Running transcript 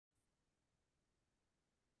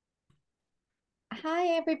Hi,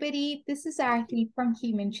 everybody. This is Arthi from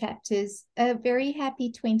Human Chapters. A very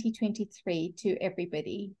happy 2023 to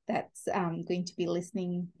everybody that's going to be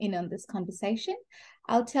listening in on this conversation.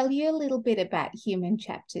 I'll tell you a little bit about Human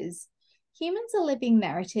Chapters. Humans are living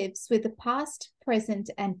narratives with the past,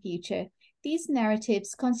 present, and future. These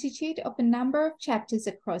narratives constitute of a number of chapters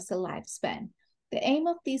across a lifespan. The aim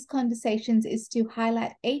of these conversations is to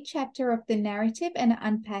highlight a chapter of the narrative and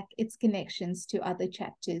unpack its connections to other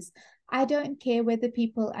chapters. I don't care whether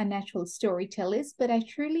people are natural storytellers, but I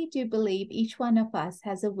truly do believe each one of us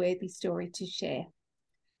has a worthy story to share.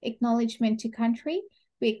 Acknowledgement to country.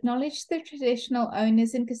 We acknowledge the traditional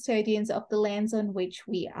owners and custodians of the lands on which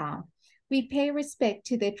we are. We pay respect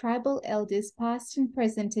to their tribal elders, past and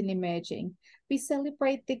present and emerging. We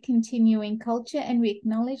celebrate the continuing culture and we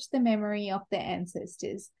acknowledge the memory of their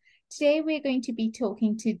ancestors. Today, we're going to be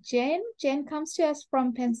talking to Jen. Jen comes to us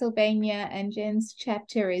from Pennsylvania, and Jen's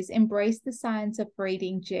chapter is Embrace the Science of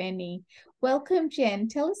Reading Journey. Welcome, Jen.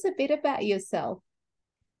 Tell us a bit about yourself.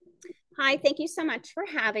 Hi, thank you so much for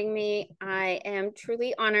having me. I am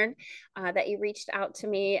truly honored that you reached out to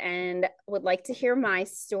me and would like to hear my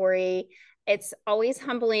story. It's always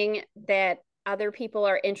humbling that other people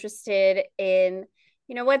are interested in,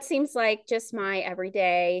 what seems like just my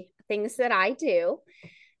everyday things that I do.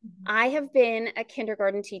 I have been a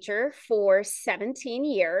kindergarten teacher for 17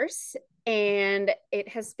 years, and it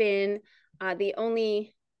has been the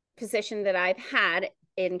only position that I've had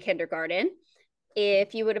in kindergarten.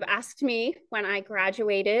 If you would have asked me when I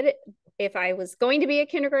graduated if I was going to be a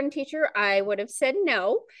kindergarten teacher, I would have said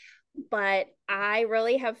no. But I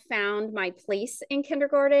really have found my place in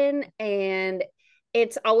kindergarten, and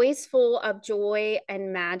it's always full of joy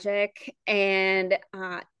and magic, and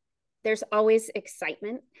there's always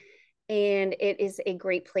excitement. And it is a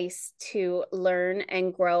great place to learn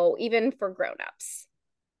and grow, even for grown-ups.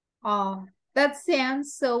 Oh, that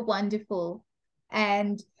sounds so wonderful.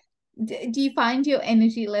 And do you find your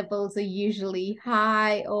energy levels are usually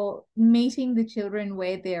high or meeting the children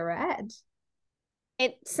where they're at?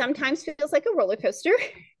 It sometimes feels like a roller coaster,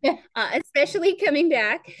 Yeah. especially coming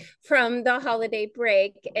back from the holiday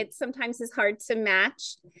break. It sometimes is hard to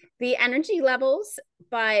match the energy levels,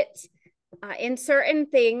 but in certain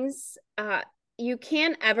things, you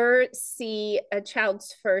can't ever see a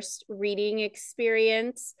child's first reading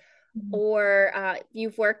experience, or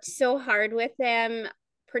you've worked so hard with them.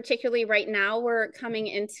 Particularly right now, we're coming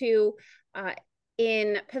into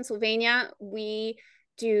in Pennsylvania, we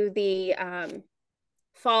do the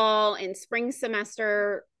fall and spring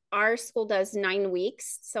semester. Our school does 9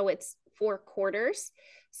 weeks, so it's 4 quarters.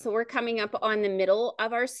 So we're coming up on the middle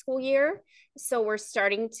of our school year. So we're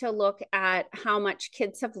starting to look at how much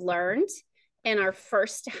kids have learned in our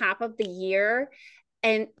first half of the year.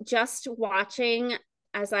 And just watching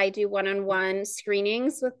as I do one-on-one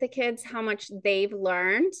screenings with the kids, how much they've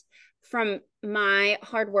learned from my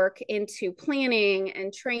hard work into planning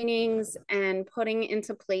and trainings and putting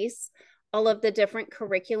into place all of the different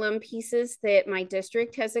curriculum pieces that my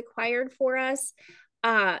district has acquired for us.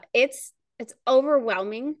 It's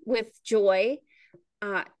overwhelming with joy.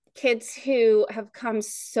 Kids who have come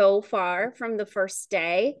so far from the first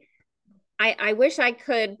day. I wish I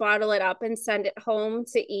could bottle it up and send it home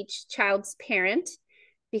to each child's parent,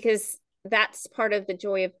 because that's part of the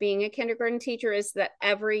joy of being a kindergarten teacher, is that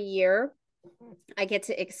every year I get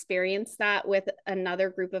to experience that with another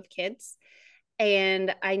group of kids.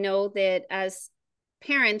 And I know that as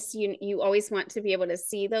parents, you always want to be able to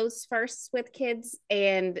see those firsts with kids,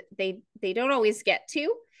 and they don't always get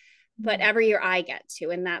to, but every year I get to,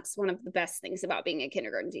 and that's one of the best things about being a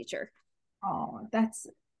kindergarten teacher. Oh,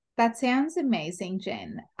 that sounds amazing,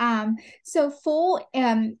 Jen. So for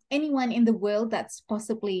anyone in the world that's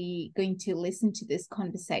possibly going to listen to this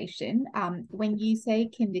conversation, when you say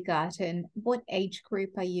kindergarten, what age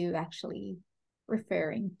group are you actually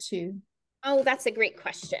referring to? Oh, that's a great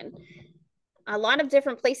question. A lot of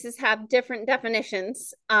different places have different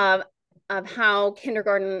definitions of how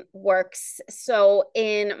kindergarten works. So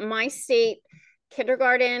in my state,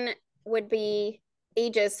 kindergarten would be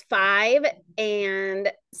ages 5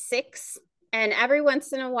 and 6. And every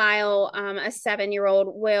once in a while, a 7-year-old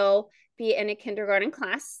will be in a kindergarten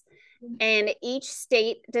class. And each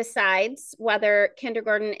state decides whether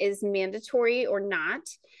kindergarten is mandatory or not.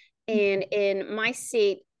 And in my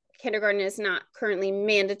state, kindergarten is not currently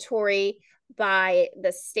mandatory by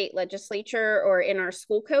the state legislature or in our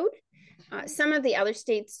school code. Some of the other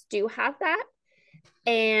states do have that.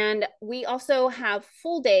 And we also have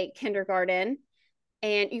full day kindergarten,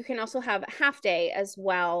 and you can also have half day as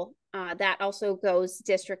well. That also goes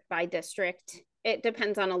district by district. It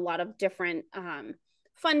depends on a lot of different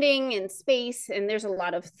funding and space, and there's a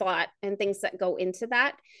lot of thought and things that go into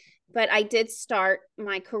that. But I did start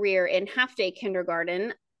my career in half-day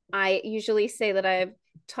kindergarten. I usually say that I've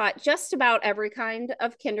taught just about every kind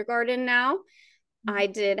of kindergarten now. I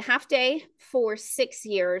did half day for 6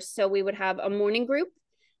 years. So we would have a morning group,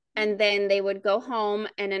 and then they would go home,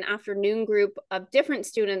 and an afternoon group of different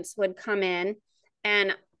students would come in.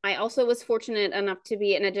 And I also was fortunate enough to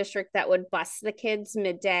be in a district that would bus the kids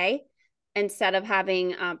midday instead of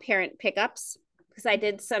having parent pickups, because I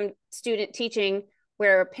did some student teaching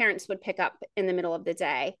where parents would pick up in the middle of the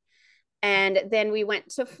day. And then we went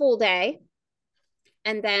to full day.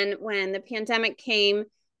 And then when the pandemic came,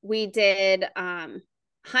 we did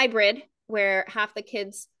hybrid, where half the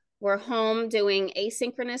kids were home doing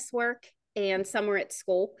asynchronous work and some were at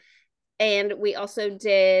school. And we also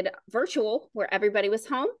did virtual, where everybody was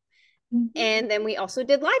home. Mm-hmm. And then we also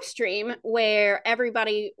did live stream, where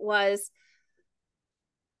anybody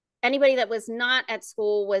that was not at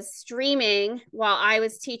school was streaming while I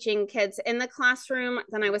was teaching kids in the classroom.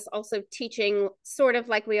 Then I was also teaching sort of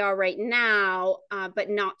like we are right now,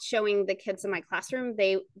 but not showing the kids in my classroom.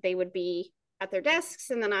 They would be at their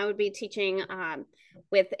desks, and then I would be teaching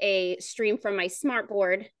with a stream from my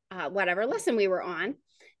smartboard, whatever lesson we were on.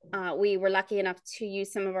 We were lucky enough to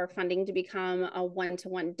use some of our funding to become a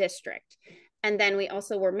one-to-one district. And then we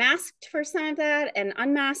also were masked for some of that and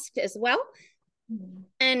unmasked as well.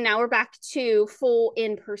 And now we're back to full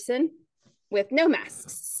in person with no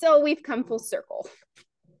masks. So we've come full circle.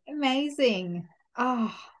 Amazing.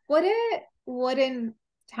 Oh, what a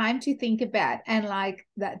time to think about. And like,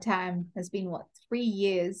 that time has been what, 3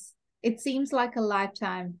 years? It seems like a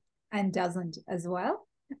lifetime and doesn't as well.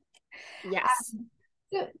 Yes.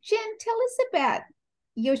 So Jen, tell us about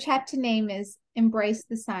your chapter name is Embrace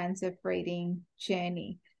the Science of Reading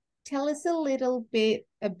Journey. Tell us a little bit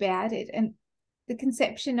about it and the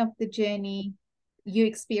conception of the journey, your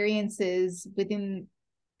experiences within,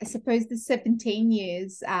 I suppose, the 17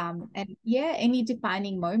 years, and yeah, any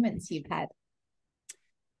defining moments you've had.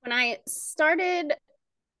 When I started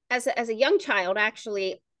as a young child,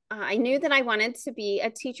 actually, I knew that I wanted to be a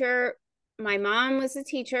teacher. My mom was a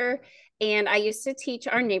teacher, and I used to teach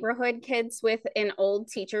our neighborhood kids with an old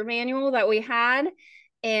teacher manual that we had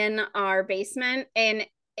in our basement. And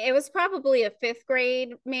it was probably a 5th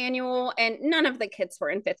grade manual, and none of the kids were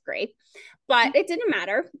in 5th grade, but it didn't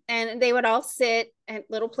matter. And they would all sit at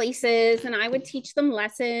little places, and I would teach them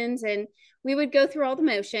lessons, and we would go through all the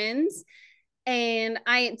motions. And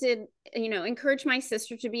I did, encourage my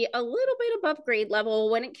sister to be a little bit above grade level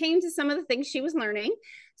when it came to some of the things she was learning.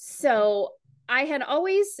 So I had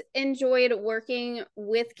always enjoyed working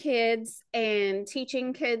with kids and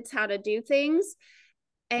teaching kids how to do things.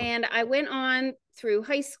 And I went on through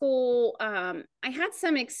high school. I had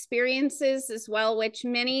some experiences as well, which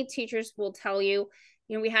many teachers will tell you.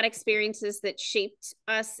 We had experiences that shaped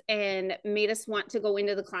us and made us want to go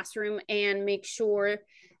into the classroom and make sure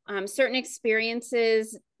certain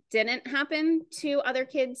experiences didn't happen to other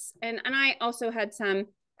kids. And I also had some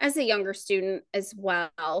as a younger student as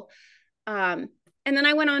well. And then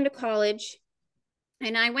I went on to college,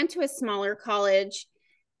 and I went to a smaller college.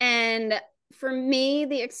 And for me,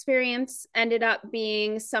 the experience ended up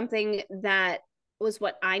being something that was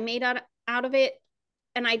what I made out of it.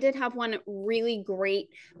 And I did have one really great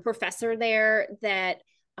professor there that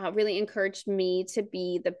really encouraged me to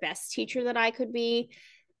be the best teacher that I could be.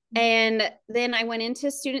 And then I went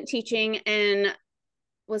into student teaching and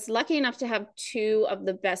was lucky enough to have 2 of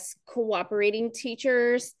the best cooperating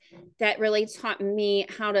teachers that really taught me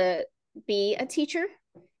how to be a teacher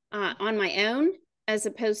on my own, as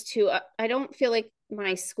opposed to, I don't feel like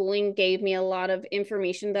my schooling gave me a lot of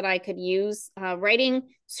information that I could use. Writing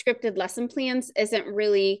scripted lesson plans isn't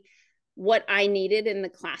really what I needed in the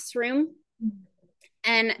classroom.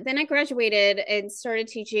 And then I graduated and started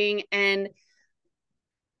teaching, and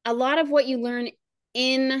a lot of what you learn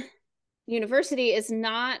in university is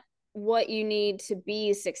not what you need to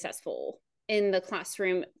be successful in the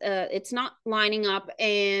classroom. It's not lining up.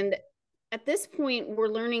 And at this point, we're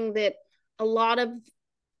learning that a lot of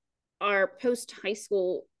our post-high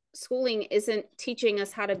school schooling isn't teaching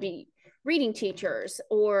us how to be reading teachers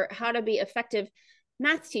or how to be effective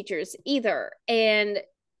math teachers either. And,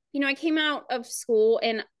 I came out of school,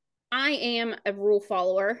 and I am a rule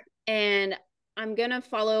follower, and I'm going to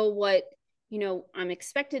follow what, I'm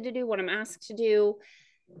expected to do, what I'm asked to do,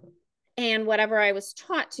 and whatever I was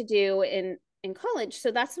taught to do in college.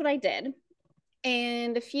 So that's what I did.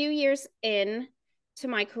 And a few years in to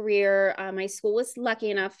my career, my school was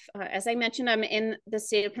lucky enough, as I mentioned, I'm in the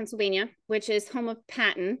state of Pennsylvania, which is home of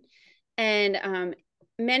Patton. And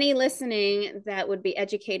many listening that would be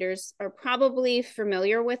educators are probably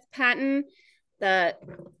familiar with Pattern. The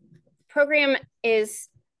program is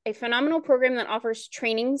a phenomenal program that offers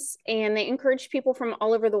trainings, and they encourage people from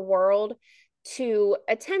all over the world to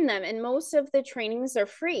attend them. And most of the trainings are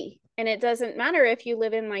free, and it doesn't matter if you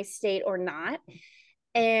live in my state or not.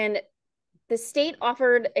 And the state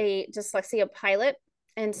offered a dyslexia pilot,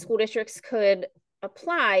 and school districts could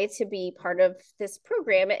apply to be part of this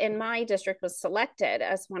program. And my district was selected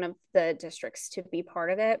as one of the districts to be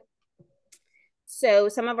part of it. So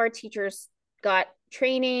some of our teachers got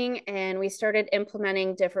training, and we started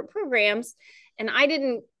implementing different programs. And I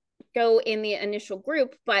didn't go in the initial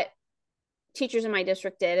group, but teachers in my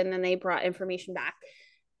district did, and then they brought information back.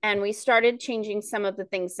 And we started changing some of the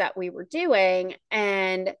things that we were doing.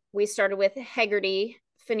 And we started with Heggerty,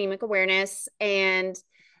 phonemic awareness, and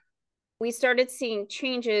we started seeing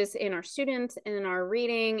changes in our students and in our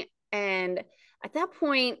reading. And at that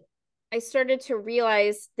point, I started to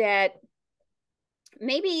realize that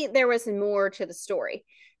maybe there was more to the story.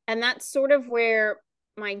 And that's sort of where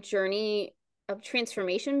my journey of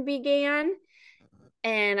transformation began.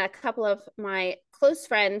 And a couple of my close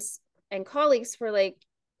friends and colleagues were like,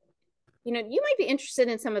 you know, you might be interested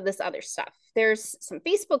in some of this other stuff. There's some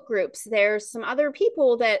Facebook groups, there's some other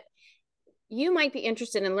people that you might be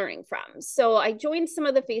interested in learning from. So I joined some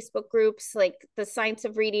of the Facebook groups, like the Science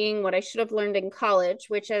of Reading, What I Should Have Learned in College,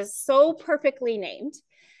 which is so perfectly named.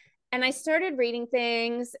 And I started reading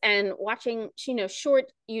things and watching, you know,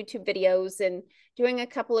 short YouTube videos and doing a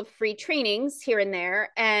couple of free trainings here and there.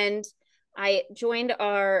 And I joined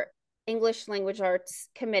our English language arts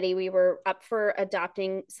committee. We were up for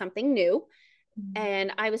adopting something new.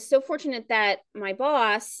 And I was so fortunate that my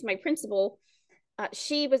boss, my principal,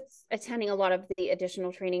 she was attending a lot of the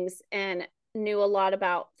additional trainings and knew a lot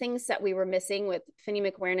about things that we were missing with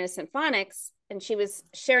phonemic awareness and phonics. And she was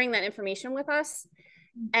sharing that information with us.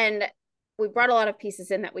 And we brought a lot of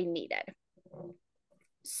pieces in that we needed.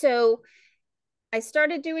 So I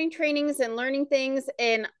started doing trainings and learning things,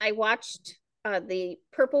 and I watched the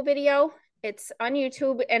Purple video. It's on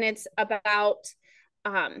YouTube, and it's about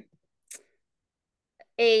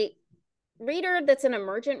a reader that's an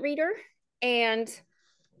emergent reader. And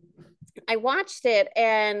I watched it,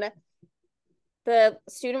 and the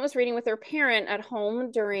student was reading with their parent at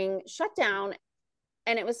home during shutdown.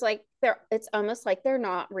 And it was like, it's almost like they're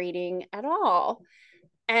not reading at all.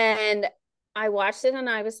 And I watched it, and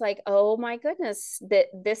I was like, oh my goodness,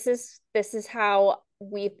 this is how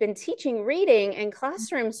we've been teaching reading in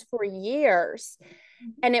classrooms for years.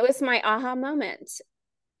 And it was my aha moment.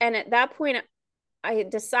 And at that point, I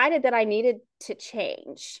decided that I needed to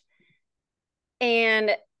change. And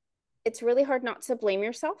it's really hard not to blame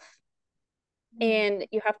yourself. And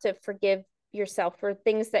you have to forgive yourself for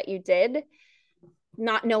things that you did,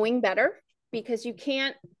 not knowing better, because you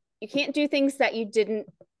can't do things that you didn't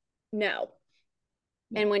know.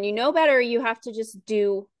 And when you know better, you have to just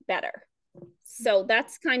do better. So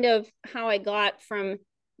that's kind of how I got from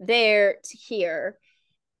there to here.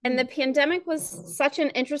 And the pandemic was such an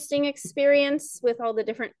interesting experience with all the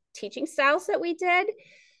different teaching styles that we did.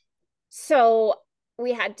 So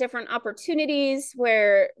we had different opportunities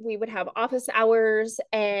where we would have office hours,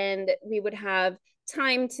 and we would have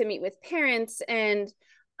time to meet with parents. And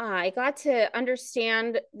I got to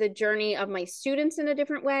understand the journey of my students in a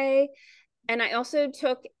different way. And I also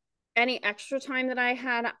took any extra time that I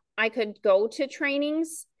had. I could go to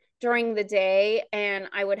trainings during the day, and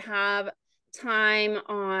I would have time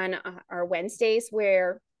on our Wednesdays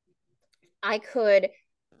where I could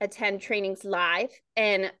attend trainings live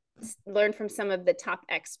and learn from some of the top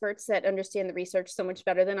experts that understand the research so much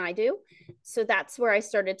better than I do. So that's where I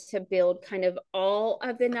started to build kind of all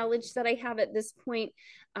of the knowledge that I have at this point.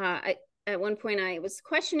 At one point, I was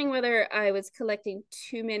questioning whether I was collecting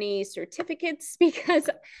too many certificates, because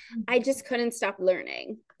I just couldn't stop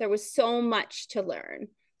learning. There was so much to learn.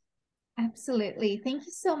 Absolutely. Thank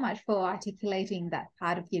you so much for articulating that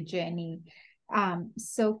part of your journey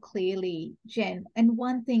so clearly, Jen. And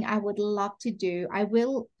one thing I would love to do, I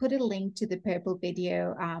will put a link to the Purple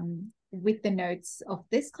video with the notes of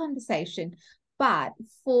this conversation. But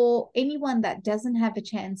for anyone that doesn't have a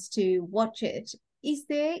chance to watch it,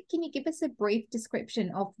 can you give us a brief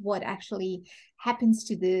description of what actually happens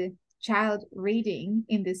to the child reading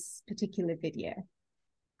in this particular video?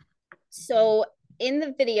 So in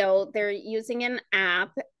the video, they're using an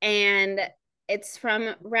app, and it's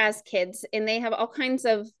from RazKids, and they have all kinds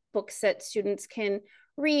of books that students can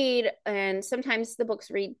read. And sometimes the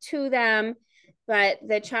books read to them, but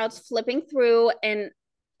the child's flipping through, and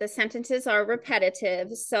the sentences are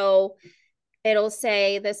repetitive. So it'll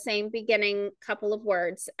say the same beginning couple of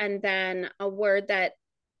words and then a word that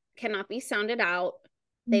cannot be sounded out.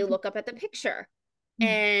 They look up at the picture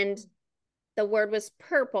and the word was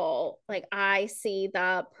purple. Like, I see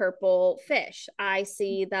the purple fish. I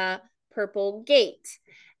see the purple gate.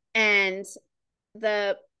 And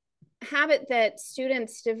the habit that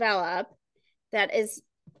students develop that is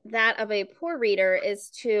that of a poor reader is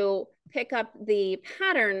to pick up the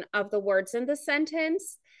pattern of the words in the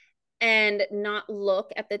sentence and not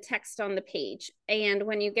look at the text on the page. And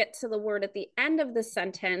when you get to the word at the end of the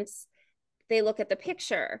sentence, they look at the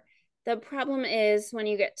picture. The problem is when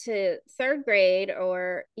you get to third grade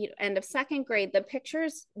or end of second grade, the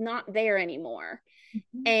picture's not there anymore.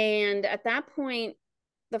 And at that point,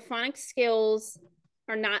 the phonics skills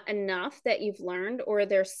are not enough that you've learned, or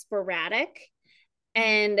they're sporadic,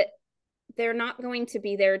 and they're not going to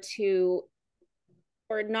be there to,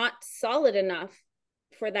 or not solid enough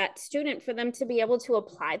for that student for them to be able to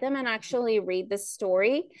apply them and actually read the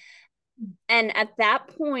story. And at that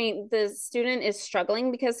point, the student is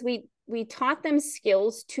struggling because we taught them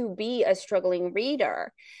skills to be a struggling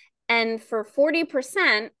reader. And for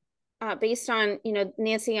 40%, based on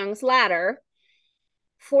Nancy Young's ladder,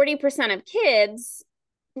 40% of kids,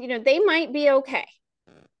 they might be okay.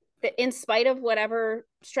 In spite of whatever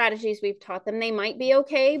strategies we've taught them, they might be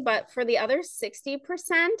okay. But for the other 60%,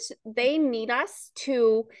 they need us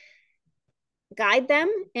to guide them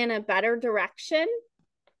in a better direction.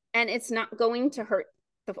 And it's not going to hurt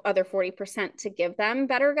the other 40% to give them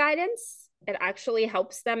better guidance. It actually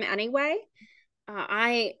helps them anyway.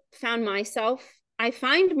 I find myself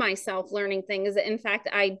learning things. In fact,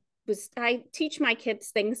 I teach my kids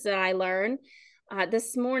things that I learn.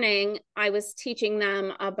 This morning, I was teaching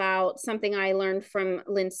them about something I learned from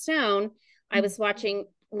Lynn Stone. I was watching,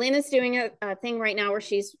 Lynn is doing a thing right now where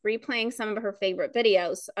she's replaying some of her favorite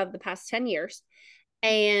videos of the past 10 years.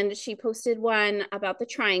 And she posted one about the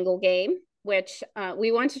triangle game, which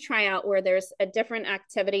we want to try out, where there's a different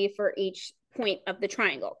activity for each point of the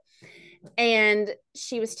triangle. And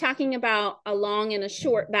she was talking about a long and a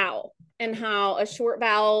short vowel, and how a short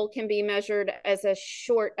vowel can be measured as a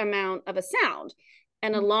short amount of a sound,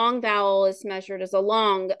 and a long vowel is measured as a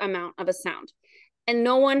long amount of a sound. And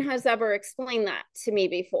no one has ever explained that to me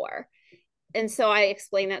before. And so I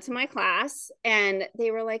explained that to my class, and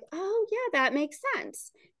they were like, oh, yeah, that makes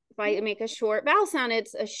sense. If I make a short vowel sound,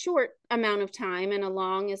 it's a short amount of time, and a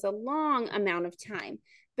long is a long amount of time.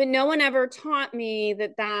 But no one ever taught me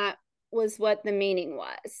that that was what the meaning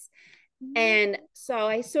was. And so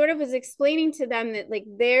I sort of was explaining to them that like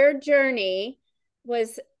their journey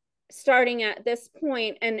was starting at this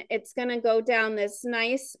point, and it's going to go down this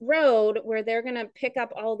nice road where they're going to pick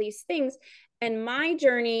up all these things. And my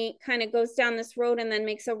journey kind of goes down this road and then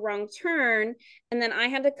makes a wrong turn. And then I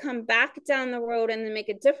had to come back down the road and then make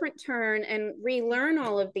a different turn and relearn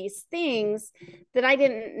all of these things that I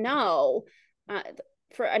didn't know.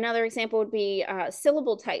 For another example would be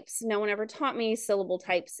syllable types. No one ever taught me syllable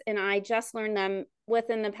types, and I just learned them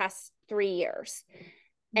within the past 3 years.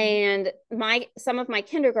 And some of my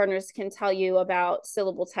kindergartners can tell you about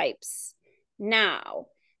syllable types now.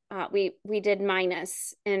 We did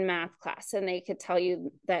minus in math class, and they could tell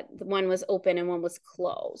you that one was open and one was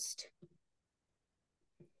closed.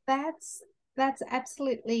 That's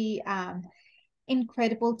absolutely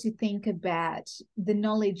incredible to think about the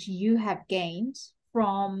knowledge you have gained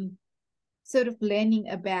from sort of learning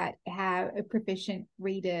about how a proficient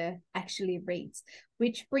reader actually reads.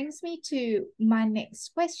 Which brings me to my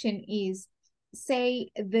next question is, say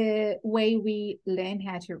the way we learn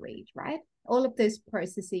how to read, right? All of those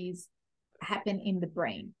processes happen in the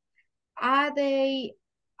brain. Are they,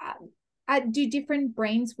 do different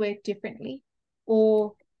brains work differently,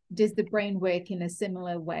 or does the brain work in a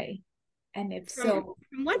similar way? And if so,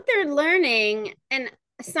 from what they're learning, and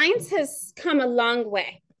science has come a long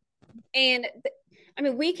way. And I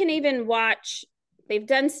mean, we can even watch, they've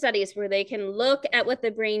done studies where they can look at what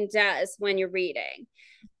the brain does when you're reading.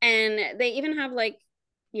 And they even have like,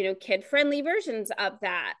 kid-friendly versions of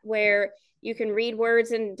that, where you can read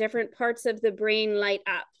words and different parts of the brain light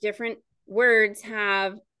up. Different words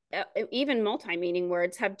have, even multi-meaning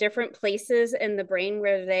words have different places in the brain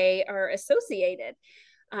where they are associated.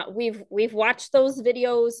 We've watched those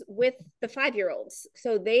videos with the 5-year-olds,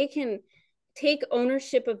 so they can take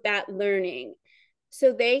ownership of that learning,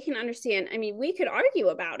 so they can understand. I mean, we could argue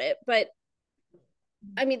about it, but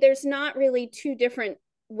I mean, there's not really two different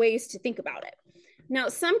ways to think about it. Now,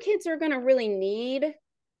 some kids are going to really need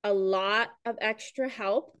a lot of extra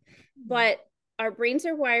help, but our brains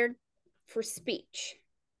are wired for speech.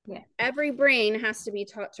 Yeah. Every brain has to be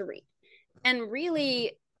taught to read. And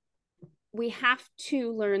really, we have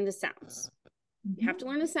to learn the sounds. You have to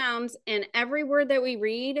learn the sounds, and every word that we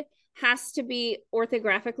read has to be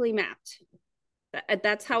orthographically mapped.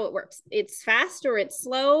 That's how it works. It's fast or it's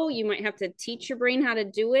slow. You might have to teach your brain how to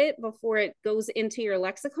do it before it goes into your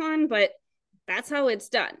lexicon, but that's how it's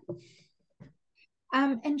done.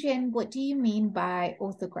 And Jen, what do you mean by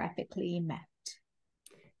orthographically mapped?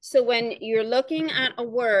 So when you're looking at a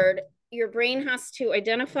word, your brain has to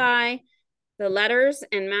identify the letters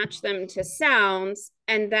and match them to sounds.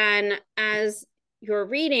 And then as you're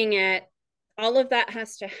reading it, all of that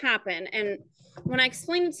has to happen. And when I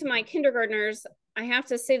explain it to my kindergartners, I have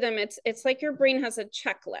to say to them, it's like your brain has a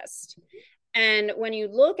checklist. And when you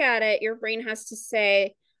look at it, your brain has to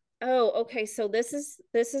say, oh, okay, so this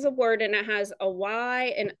is a word and it has a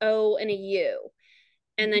Y, an O, and a U.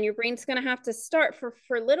 And then your brain's going to have to start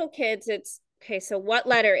for little kids. It's okay. So what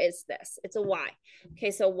letter is this? It's a Y.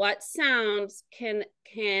 Okay. So what sounds can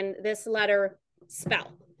this letter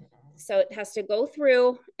spell? So it has to go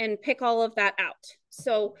through and pick all of that out.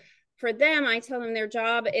 So for them, I tell them their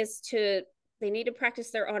job is they need to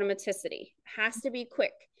practice their automaticity. It has to be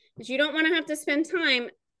quick, because you don't want to have to spend time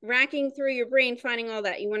racking through your brain finding all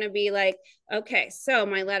that. You want to be like, okay, so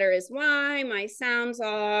my letter is Y, my sounds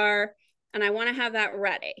are, and I want to have that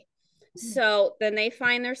ready. So then they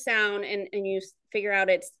find their sound and you figure out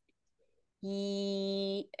it's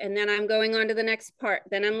E, and then I'm going on to the next part.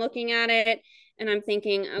 Then I'm looking at it and I'm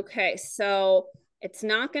thinking, okay, so it's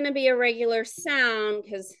not going to be a regular sound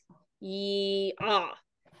because E, ah.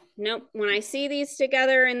 Nope. When I see these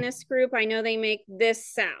together in this group, I know they make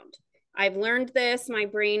this sound. I've learned this. My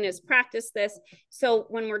brain has practiced this. So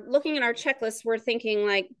when we're looking at our checklist, we're thinking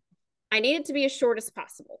like, I need it to be as short as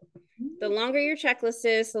possible. The longer your checklist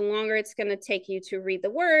is, the longer it's going to take you to read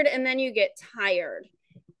the word. And then you get tired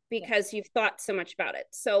because you've thought so much about it.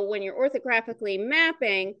 So when you're orthographically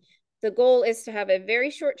mapping, the goal is to have a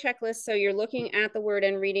very short checklist. So you're looking at the word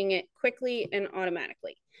and reading it quickly and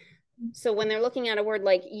automatically. So when they're looking at a word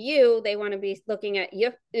like you, they want to be looking at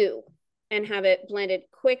you and have it blended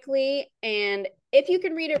quickly. And if you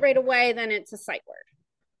can read it right away, then it's a sight word.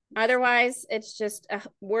 Otherwise, it's just a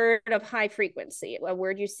word of high frequency, a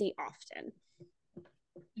word you see often.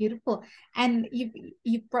 Beautiful. And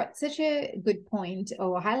you've brought such a good point,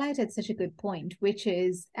 or highlighted such a good point, which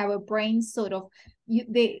is our brains sort of,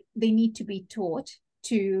 they need to be taught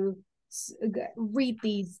to read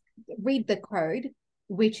the code,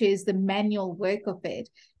 which is the manual work of it,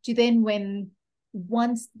 to then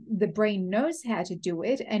once the brain knows how to do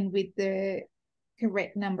it, and with the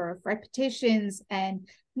correct number of repetitions and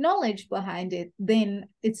knowledge behind it, then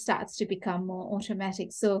it starts to become more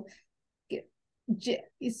automatic. So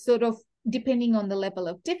it's sort of, depending on the level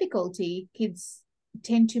of difficulty, kids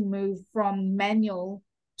tend to move from manual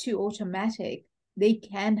to automatic. They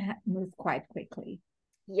can move quite quickly.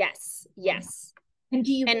 Yes. And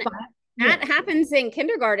do you find that happens in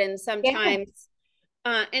kindergarten sometimes?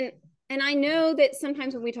 Yeah. And I know that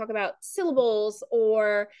sometimes when we talk about syllables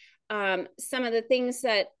or some of the things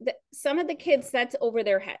that some of the kids, that's over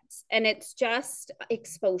their heads, and it's just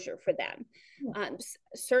exposure for them. Yeah.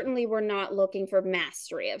 Certainly we're not looking for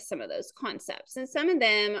mastery of some of those concepts, and some of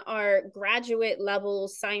them are graduate level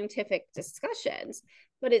scientific discussions,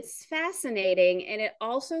 but it's fascinating, and it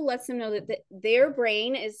also lets them know that their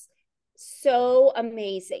brain is so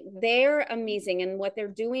amazing. They're amazing, and what they're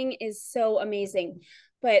doing is so amazing.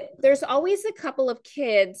 But there's always a couple of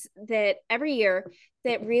kids that every year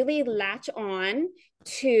that really latch on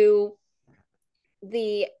to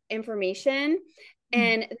the information,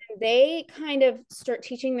 and they kind of start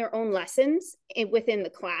teaching their own lessons within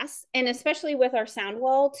the class. And especially with our sound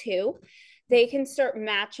wall too, they can start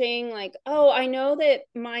matching, like, oh, I know that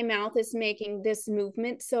my mouth is making this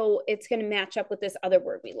movement, so it's going to match up with this other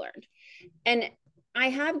word we learned. And I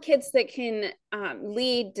have kids that can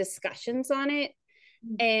lead discussions on it.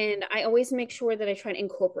 And I always make sure that I try to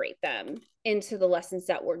incorporate them into the lessons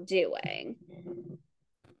that we're doing.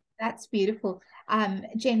 That's beautiful.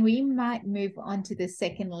 Jen, we might move on to the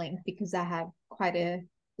second link because I have quite a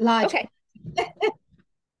large. Okay.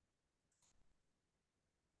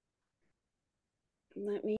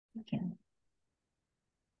 Let me. Okay.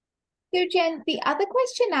 So Jen, the other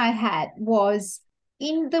question I had was,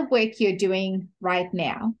 in the work you're doing right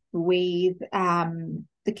now with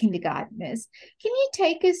the kindergartners, can you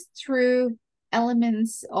take us through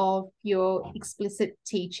elements of your explicit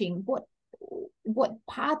teaching? What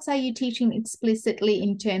parts are you teaching explicitly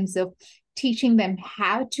in terms of teaching them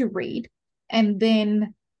how to read, and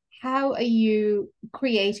then how are you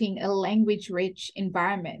creating a language-rich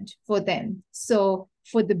environment for them? So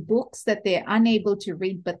for the books that they're unable to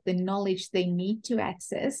read, but the knowledge they need to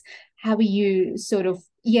access, how are you sort of,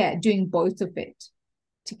 doing both of it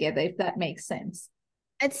together, if that makes sense?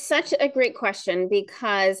 It's such a great question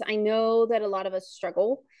because I know that a lot of us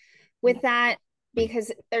struggle with that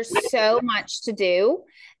because there's so much to do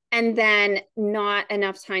and then not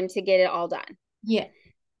enough time to get it all done. Yeah.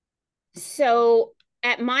 So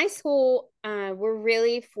at my school, we're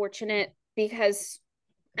really fortunate because,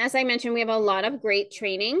 as I mentioned, we have a lot of great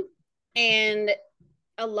training and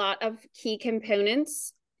a lot of key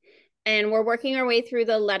components. And we're working our way through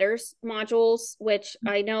the letters modules, which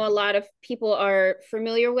I know a lot of people are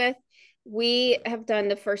familiar with. We have done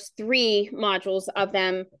the first 3 modules of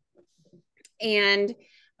them. And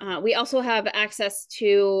we also have access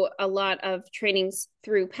to a lot of trainings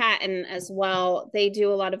through Patten as well. They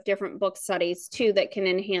do a lot of different book studies too that can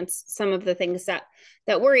enhance some of the things that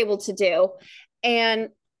we're able to do. And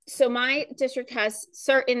so my district has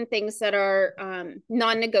certain things that are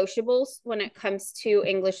non-negotiables when it comes to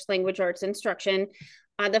English language arts instruction.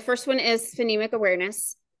 The first one is phonemic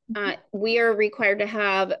awareness. We are required to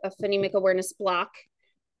have a phonemic awareness block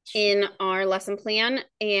in our lesson plan,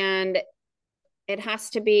 and it has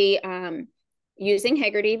to be using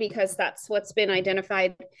Heggerty because that's what's been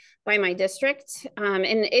identified by my district. And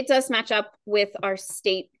it does match up with our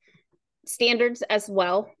state standards as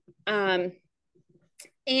well.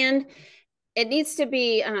 And it needs to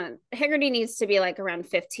be, Heggerty needs to be like around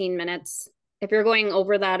 15 minutes. If you're going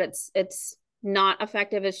over that, it's not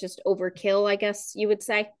effective. It's just overkill, I guess you would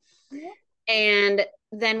say. Yeah. And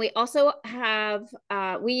then we also have,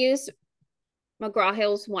 we use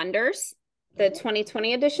McGraw-Hill's Wonders, the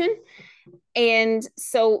 2020 edition. And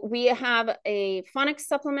so we have a phonics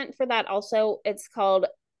supplement for that also. It's called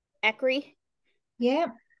ECRI. Yeah.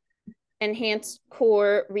 Enhanced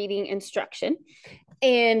Core Reading Instruction.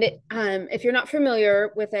 And if you're not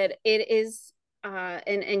familiar with it, it is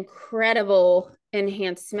an incredible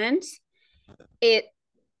enhancement. It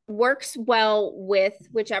works well with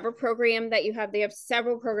whichever program that you have. They have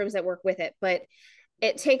several programs that work with it, but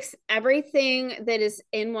it takes everything that is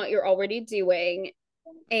in what you're already doing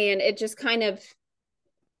and it just kind of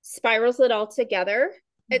spirals it all together.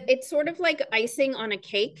 It's sort of like icing on a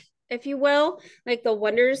cake, if you will. Like the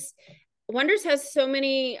Wonders has so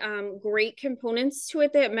many great components to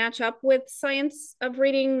it that match up with science of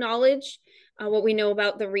reading knowledge, what we know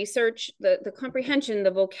about the research, the comprehension, the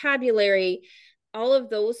vocabulary, all of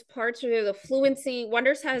those parts, or the fluency.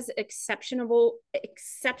 Wonders has exceptional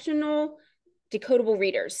decodable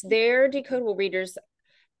readers. Their decodable readers,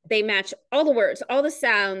 they match all the words, all the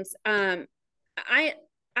sounds. I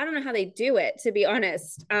don't know how they do it, to be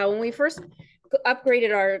honest. When we first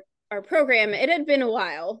upgraded our program, it had been a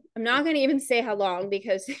while. I'm not going to even say how long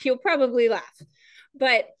because you'll probably laugh.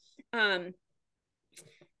 But when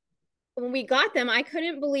we got them, I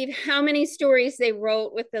couldn't believe how many stories they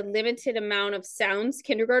wrote with the limited amount of sounds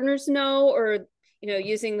kindergartners know, or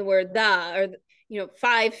using the word the, or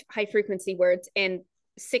 5 high frequency words and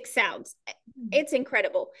 6 sounds. It's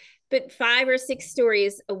incredible. But 5 or 6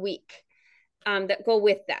 stories a week that go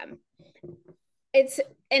with them. It's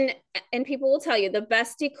and people will tell you the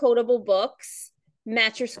best decodable books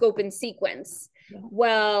match your scope and sequence. Yeah.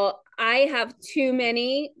 Well, I have too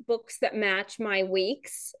many books that match my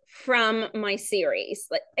weeks from my series.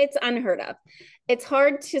 Like, it's unheard of. It's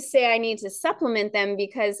hard to say I need to supplement them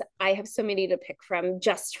because I have so many to pick from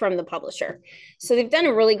just from the publisher. So they've done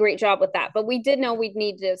a really great job with that. But we did know we'd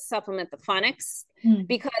need to supplement the phonics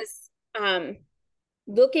because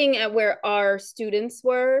looking at where our students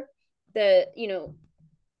were,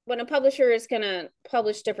 when a publisher is going to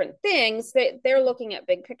publish different things, they're looking at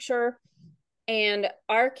big picture, and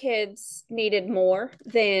our kids needed more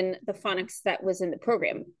than the phonics that was in the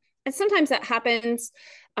program. And sometimes that happens.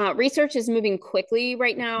 Research is moving quickly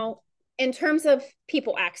right now. In terms of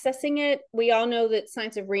people accessing it, we all know that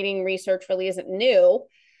science of reading research really isn't new.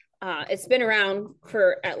 It's been around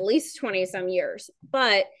for at least 20 some years,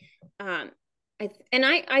 but I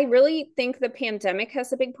really think the pandemic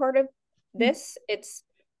has a big part of this. It's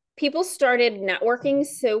people started networking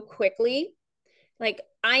so quickly. Like,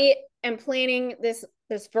 I am planning this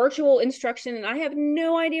virtual instruction and I have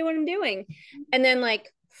no idea what I'm doing. And then like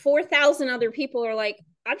 4,000 other people are like,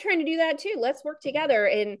 I'm trying to do that too. Let's work together.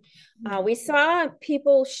 And we saw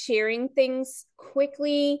people sharing things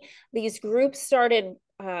quickly. These groups started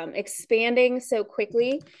expanding so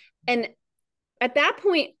quickly. And at that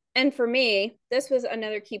point, and for me, this was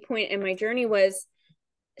another key point in my journey was,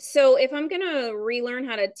 so if I'm going to relearn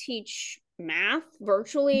how to teach math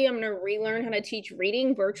virtually. I'm going to relearn how to teach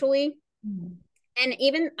reading virtually. And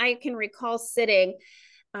even I can recall sitting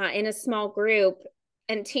in a small group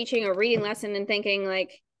and teaching a reading lesson and thinking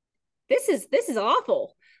like, this is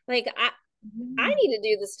awful. Like I need to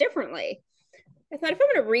do this differently. I thought if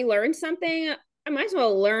I'm going to relearn something, I might as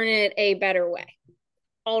well learn it a better way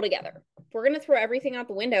altogether. If we're going to throw everything out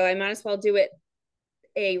the window, I might as well do it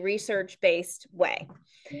a research-based way.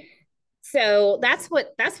 So that's what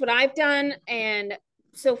I've done. And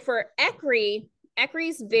so for ECRI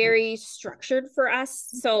is very structured for us.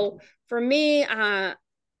 So for me, my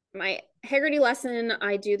Heggerty lesson,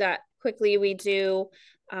 I do that quickly. We do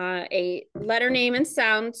a letter name and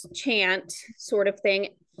sound chant sort of thing,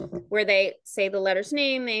 where they say the letter's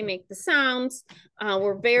name, they make the sounds.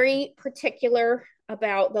 We're very particular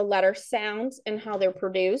about the letter sounds and how they're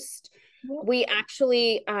produced. We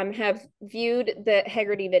actually have viewed the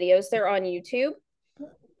Heggerty videos. They're on YouTube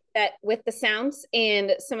that with the sounds,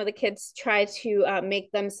 and some of the kids try to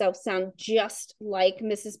make themselves sound just like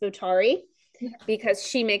Mrs. Botari because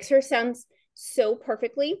she makes her sounds so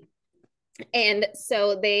perfectly. And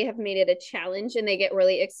so they have made it a challenge, and they get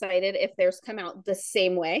really excited if theirs come out the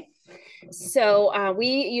same way. So we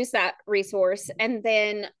use that resource. And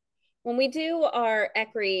then when we do our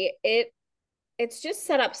ECRI, it's just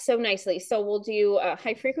set up so nicely. So we'll do a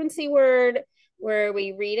high frequency word where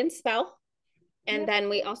we read and spell. And then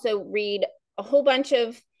we also read a whole bunch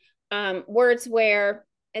of words where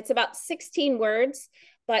it's about 16 words,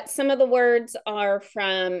 but some of the words are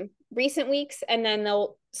from recent weeks, and then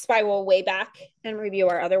they'll spiral way back and review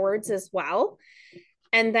our other words as well.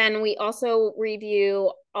 And then we also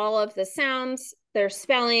review all of the sounds, their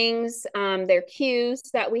spellings, their cues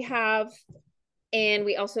that we have. And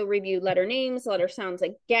we also review letter names, letter sounds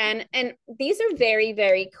again. And these are very,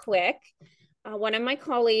 very quick. One of my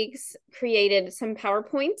colleagues created some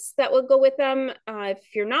PowerPoints that will go with them.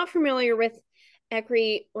 If you're not familiar with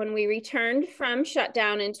ECRI, when we returned from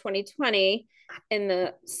shutdown in 2020, in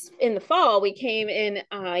the fall, I came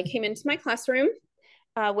into my classroom,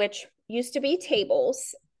 which used to be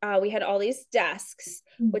tables. We had all these desks,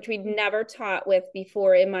 which we'd never taught with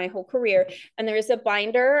before in my whole career. And there was a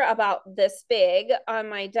binder about this big on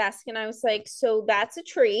my desk. And I was like, so that's a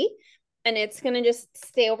tree, and it's going to just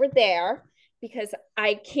stay over there because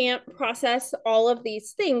I can't process all of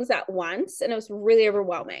these things at once. And it was really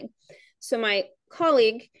overwhelming. So my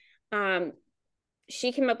colleague,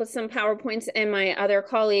 she came up with some PowerPoints, and my other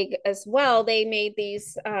colleague as well, they made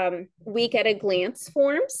these week at a glance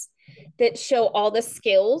forms that show all the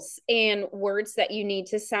skills and words that you need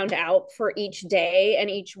to sound out for each day and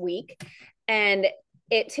each week. And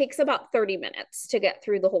it takes about 30 minutes to get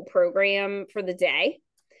through the whole program for the day.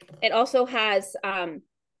 It also has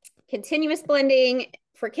continuous blending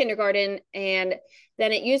for kindergarten, and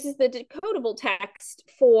then it uses the decodable text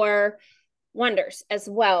for Wonders as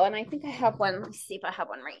well. And I think I have one. Let's see if I have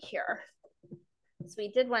one right here. So we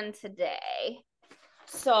did one today.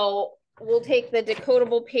 So we'll take the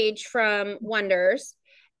decodable page from Wonders,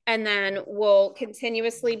 and then we'll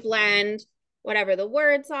continuously blend whatever the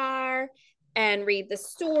words are and read the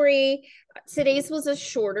story. Today's was a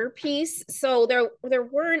shorter piece, so there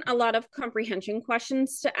weren't a lot of comprehension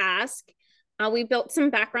questions to ask. We built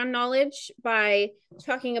some background knowledge by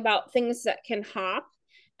talking about things that can hop.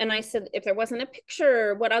 And I said, if there wasn't a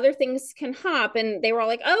picture, what other things can hop? And they were all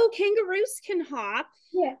like, oh, kangaroos can hop.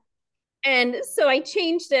 Yeah. And so I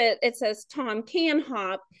changed it. It says Tom can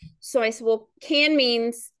hop. So I said, well, can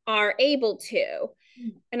means are able to.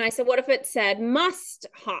 And I said, what if it said must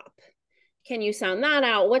hop? Can you sound that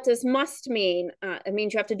out? What does must mean? It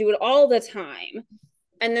means you have to do it all the time.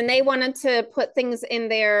 And then they wanted to put things in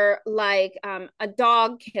there like a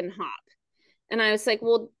dog can hop. And I was like,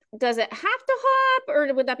 well, does it have to hop,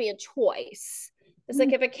 or would that be a choice? It's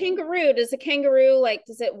like, if a kangaroo, does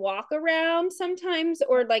it walk around sometimes,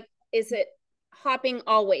 or like, is it hopping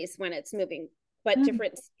always when it's moving, but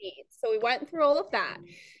different speeds? So we went through all of that.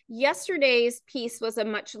 Yesterday's piece was a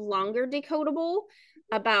much longer decodable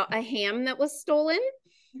about a ham that was stolen.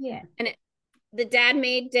 Yeah. And the dad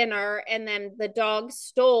made dinner, and then the dog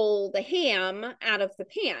stole the ham out of the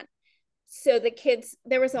pan. So the kids,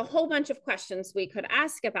 there was a whole bunch of questions we could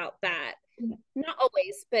ask about that. Not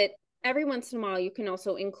always, but every once in a while, you can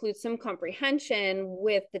also include some comprehension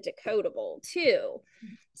with the decodable too.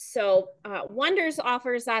 So Wonders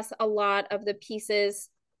offers us a lot of the pieces.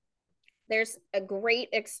 There's a great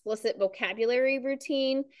explicit vocabulary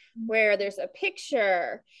routine where there's a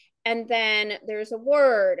picture, and then there's a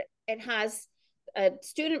word. It has a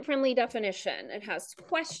student-friendly definition. It has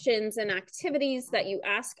questions and activities that you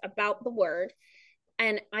ask about the word.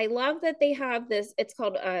 And I love that they have this, it's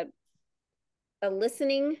called a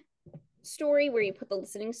listening story where you put the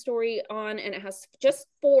listening story on, and it has just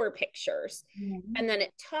 4 pictures. Mm-hmm. And then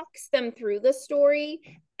it talks them through the story,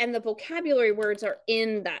 and the vocabulary words are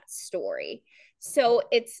in that story. So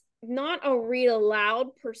it's not a read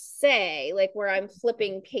aloud per se, like where I'm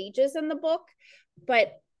flipping pages in the book,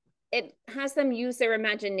 but it has them use their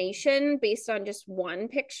imagination based on just one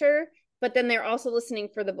picture, but then they're also listening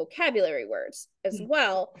for the vocabulary words as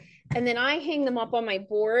well. And then I hang them up on my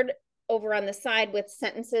board over on the side with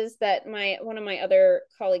sentences that one of my other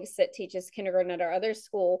colleagues that teaches kindergarten at our other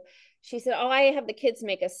school, she said, oh, I have the kids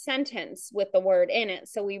make a sentence with the word in it.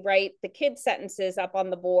 So we write the kids' sentences up on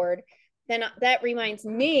the board. Then that reminds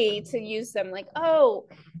me to use them, like, oh,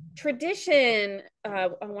 tradition.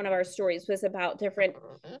 One of our stories was about different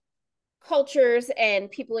cultures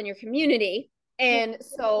and people in your community. And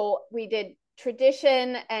so we did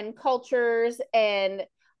tradition and cultures and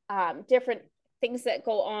different things that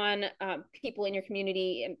go on, people in your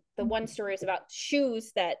community. And the one story is about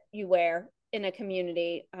shoes that you wear in a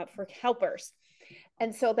community for helpers.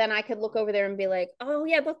 And so then I could look over there and be like, oh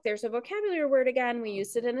yeah, look, there's a vocabulary word again. We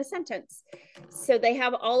used it in a sentence. So they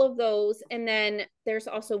have all of those. And then there's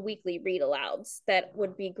also weekly read alouds that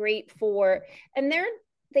would be great for, and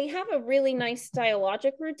they have a really nice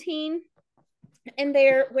dialogic routine in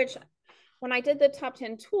there, which when I did the top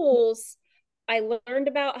 10 tools, I learned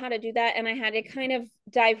about how to do that. And I had to kind of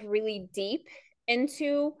dive really deep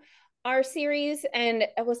into our series. And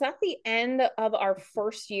it was at the end of our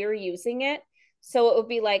first year using it. So it would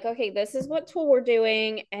be like, okay, this is what tool we're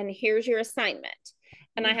doing, and here's your assignment.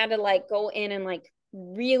 And I had to like go in and like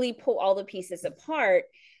really pull all the pieces apart.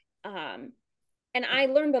 And I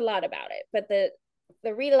learned a lot about it. But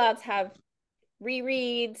the read alouds have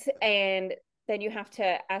rereads, and then you have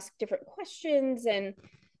to ask different questions. And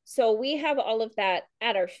so we have all of that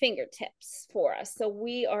at our fingertips for us. So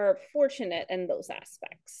we are fortunate in those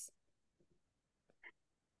aspects.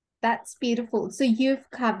 That's beautiful. So you've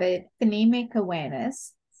covered phonemic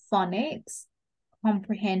awareness, phonics,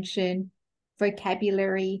 comprehension,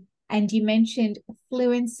 vocabulary, and you mentioned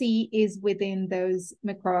fluency is within those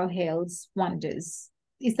McGraw-Hill's wonders.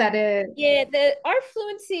 Is that a... Yeah, our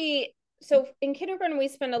fluency, so in kindergarten, we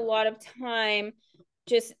spend a lot of time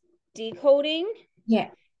just decoding. Yeah.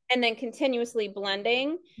 And then continuously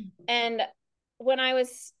blending. And when I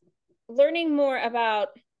was learning more about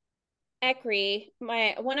ECRI,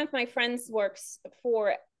 one of my friends works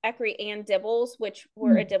for ECRI and Dibbles, which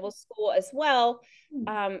were a Dibbles school as well.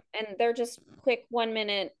 And they're just quick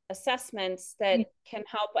 1-minute assessments that can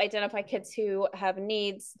help identify kids who have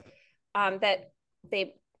needs, that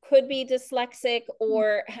they could be dyslexic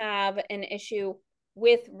or have an issue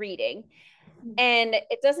with reading. And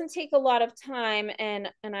it doesn't take a lot of time.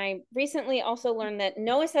 And I recently also learned that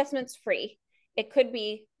no assessment's free. It could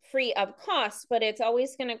be free of cost, but it's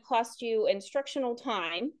always going to cost you instructional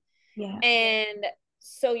time. Yeah. And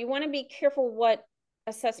so you want to be careful what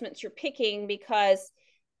assessments you're picking, because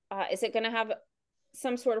is it going to have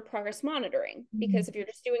some sort of progress monitoring? Because if you're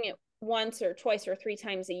just doing it once or twice or 3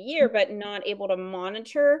 times a year, but not able to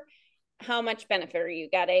monitor, how much benefit are you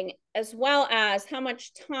getting, as well as how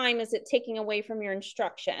much time is it taking away from your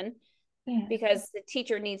instruction, because the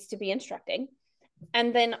teacher needs to be instructing.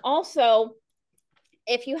 And then also,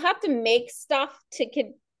 if you have to make stuff to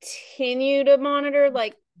continue to monitor,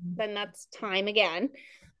 like, then that's time again.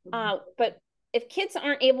 But if kids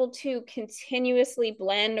aren't able to continuously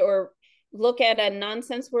blend or look at a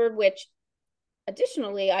nonsense word, which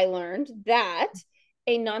additionally I learned that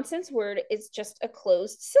a nonsense word is just a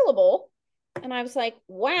closed syllable. And I was like,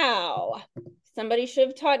 wow, somebody should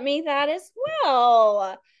have taught me that as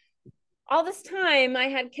well. All this time I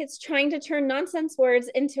had kids trying to turn nonsense words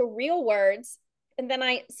into real words. And then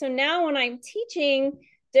so now when I'm teaching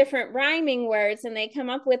different rhyming words and they come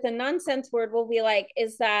up with a nonsense word, we'll be like,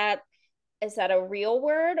 is that a real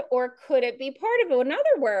word, or could it be part of another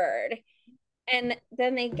word? And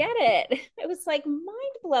then they get it. It was like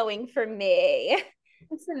mind-blowing for me.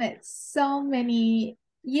 Isn't it? So many,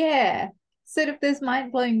 sort of those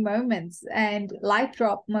mind-blowing moments and light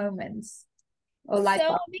drop moments.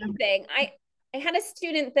 So amazing. I had a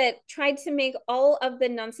student that tried to make all of the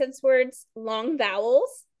nonsense words long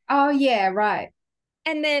vowels. Oh yeah, right.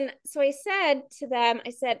 And then so I said to them,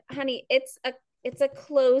 I said, honey, it's a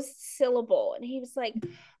closed syllable. And he was like,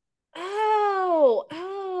 oh,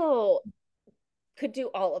 could do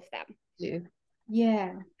all of them.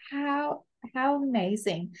 Yeah. How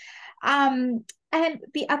amazing. And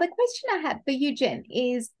the other question I had for you, Jen,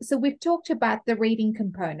 is, so we've talked about the reading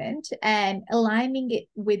component and aligning it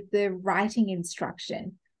with the writing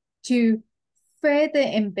instruction to further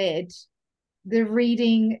embed the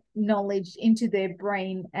reading knowledge into their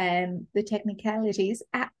brain and the technicalities.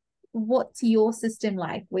 What's your system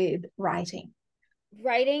like with writing?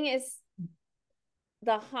 Writing is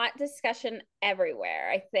the hot discussion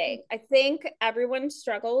everywhere. I think everyone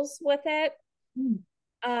struggles with it.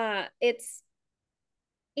 Mm. It's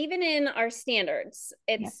even in our standards,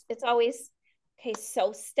 Yeah. it's always okay.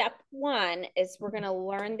 So step one is we're going to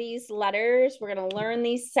learn these letters, we're going to learn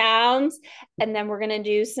these sounds, and then we're going to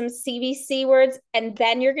do some CVC words, and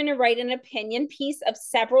then you're going to write an opinion piece of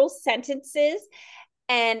several sentences,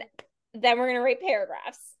 and then we're going to write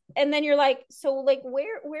paragraphs. And then you're like, so like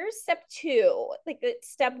where's step two? Like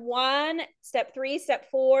step one, step three, step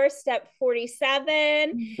four, step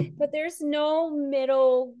 47, but there's no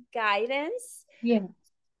middle guidance. Yeah.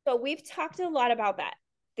 So we've talked a lot about that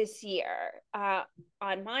this year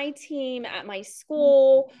on my team, at my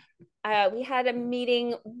school. We had a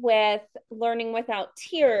meeting with Learning Without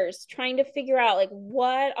Tears, trying to figure out like,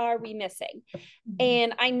 what are we missing?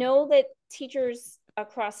 And I know that teachers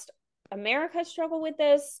across America struggle with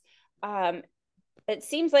this. It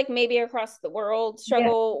seems like maybe across the world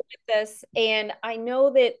struggle with this. And I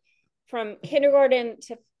know that from kindergarten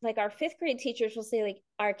to like our fifth grade teachers will say like,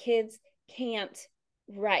 our kids can't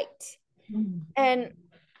write. And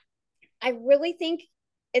I really think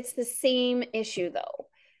it's the same issue though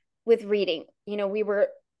with reading. You know, we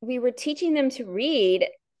were teaching them to read,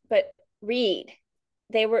 but read.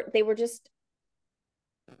 They were just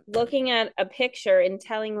looking at a picture and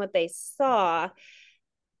telling what they saw.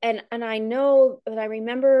 And I know that I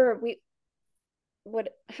remember we would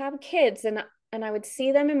have kids and I would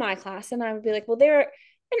see them in my class and I would be like, well, they're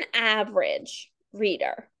an average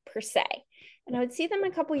reader per se. And I would see them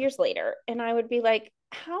a couple years later and I would be like,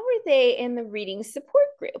 how are they in the reading support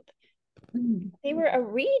group? They were a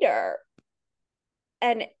reader.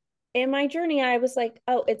 And in my journey, I was like,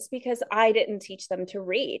 oh, it's because I didn't teach them to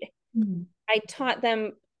read. I taught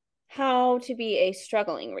them how to be a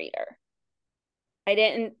struggling reader. I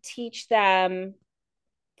didn't teach them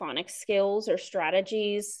phonics skills or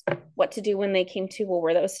strategies, what to do when they came to, well,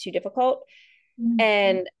 were those too difficult?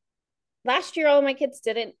 And last year, all of my kids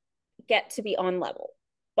didn't get to be on level,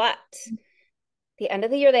 but the end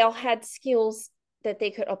of the year, they all had skills that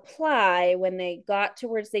they could apply when they got to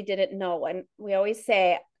words they didn't know. And we always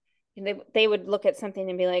say, and they would look at something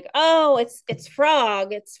and be like, oh, it's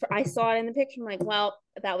frog. I saw it in the picture. I'm like, well,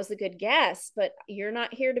 that was a good guess, but you're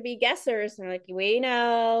not here to be guessers. And they're like, we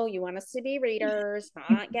know you want us to be readers,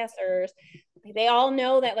 not guessers. They all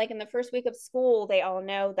know that, like in the first week of school, they all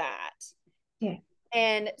know that. Yeah.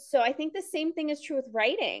 And so I think the same thing is true with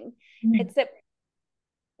writing. It's that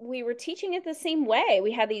we were teaching it the same way.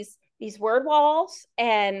 We had these word walls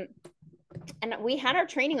and we had our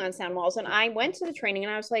training on sound walls. And I went to the training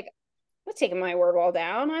and I was like, I'm taking my word wall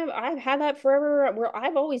down. I've had that forever.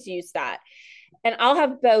 I've always used that. And I'll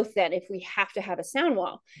have both then if we have to have a sound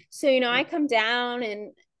wall. So, you know, I come down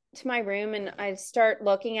and to my room and I start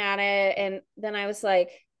looking at it. And then I was like,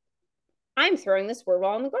 I'm throwing this word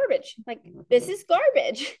wall in the garbage. Like, this is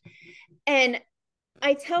garbage. And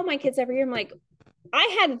I tell my kids every year, I'm like,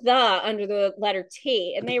 I had the under the letter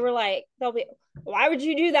T. And they were like, they'll be, why would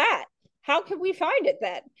you do that? How could we find it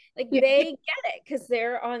then? Like they get it because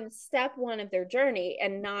they're on step one of their journey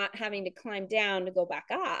and not having to climb down to go back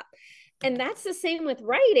up. And that's the same with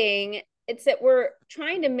writing. It's that we're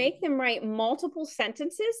trying to make them write multiple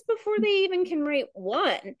sentences before they even can write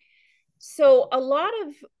one. So a lot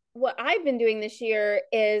of what I've been doing this year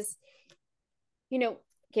is, you know,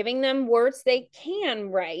 giving them words they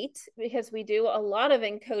can write because we do a lot of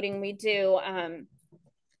encoding. We do,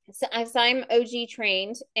 so as I'm OG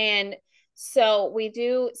trained, and so we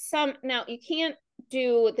do some, now you can't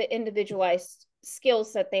do the individualized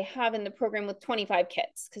skills that they have in the program with 25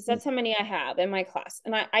 kids because that's how many I have in my class.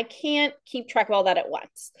 And I can't keep track of all that at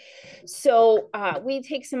once. So we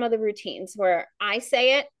take some other routines where I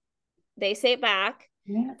say it, they say it back,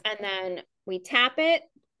 and then we tap it.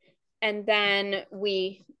 And then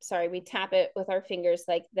we tap it with our fingers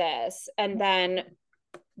like this. And then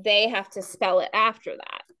they have to spell it after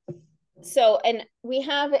that. So, and we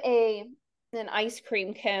have an ice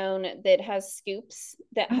cream cone that has scoops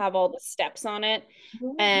that have all the steps on it.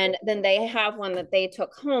 And then they have one that they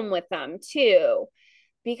took home with them too,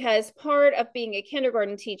 because part of being a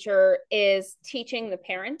kindergarten teacher is teaching the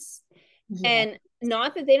parents. And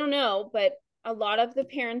not that they don't know, but a lot of the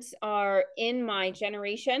parents are in my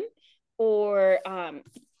generation or,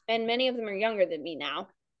 and many of them are younger than me now.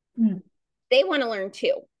 They want to learn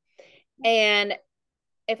too. And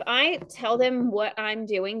if I tell them what I'm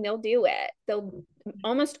doing, they'll do it.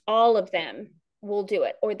 Almost all of them will do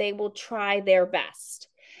it, or they will try their best.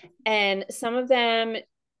 and some of them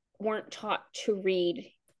weren't taught to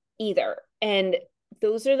read either. And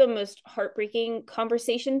those are the most heartbreaking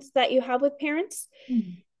conversations that you have with parents.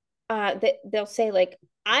 That they'll say, like,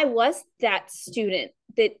 I was that student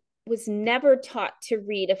that was never taught to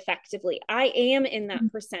read effectively. I am in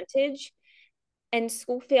that percentage, and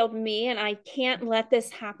school failed me, and I can't let this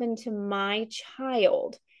happen to my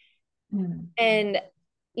child. And,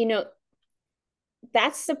 you know,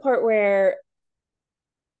 that's the part where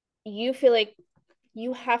you feel like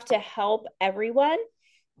you have to help everyone.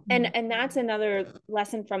 And that's another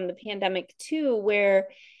lesson from the pandemic too, where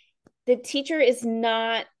the teacher is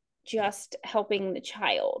not just helping the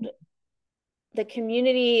child. The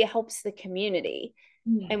community helps the community.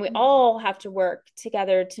 And we all have to work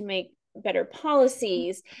together to make better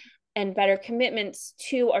policies and better commitments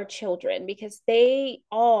to our children, because they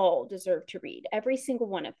all deserve to read, every single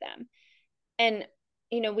one of them. And,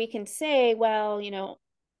 you know, we can say, well, you know,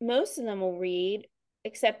 most of them will read,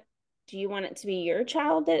 except, do you want it to be your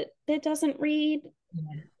child that doesn't read?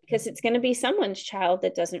 Because it's going to be someone's child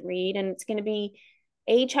that doesn't read, and it's going to be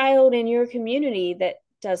a child in your community that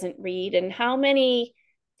doesn't read. And how many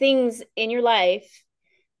things in your life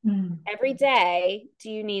every day do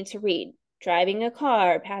you need to read? Driving a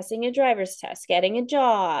car, passing a driver's test, getting a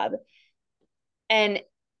job. And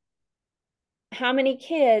how many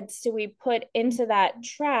kids do we put into that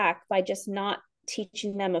track by just not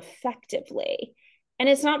teaching them effectively? And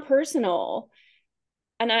it's not personal.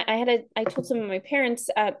 And I told some of my parents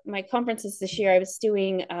at my conferences this year, I was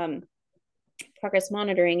doing progress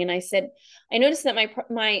monitoring, and I said, I noticed that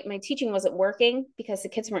my teaching wasn't working because the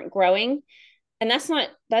kids weren't growing. And that's not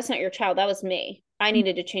your child. That was me. I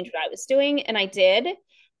needed to change what I was doing, and I did.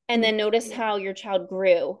 And then notice how your child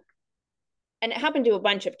grew. And it happened to a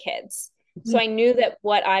bunch of kids. So I knew that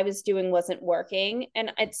what I was doing wasn't working.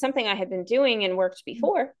 And it's something I had been doing and worked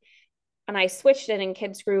before. And I switched it, and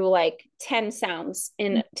kids grew like 10 sounds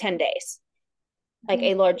in 10 days, like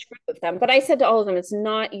a large group of them. But I said to all of them, it's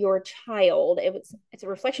not your child. It's a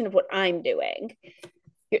reflection of what I'm doing.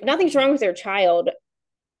 Nothing's wrong with your child.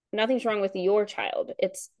 Nothing's wrong with your child.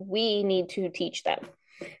 We need to teach them.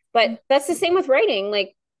 But that's the same with writing.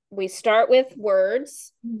 Like, we start with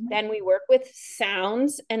words, then we work with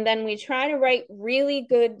sounds, and then we try to write really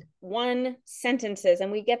good one sentences,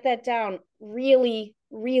 and we get that down really,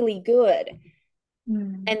 really good.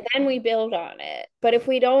 And then we build on it. But if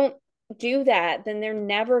we don't do that, then they're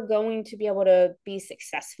never going to be able to be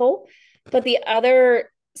successful. But the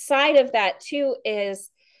other side of that too is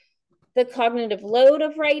the cognitive load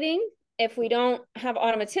of writing. If we don't have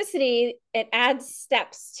automaticity, it adds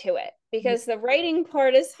steps to it, because the writing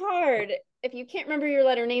part is hard. If you can't remember your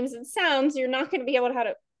letter names and sounds, you're not going to be able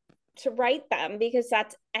to write them, because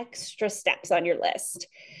that's extra steps on your list.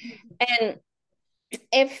 And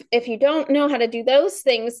if you don't know how to do those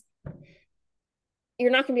things,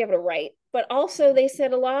 you're not going to be able to write. But also, they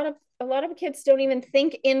said a lot of kids don't even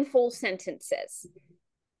think in full sentences.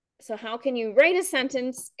 So how can you write a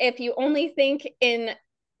sentence if you only think in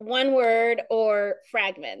one word or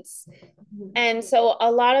fragments? And so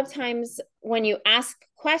a lot of times when you ask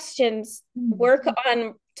questions, work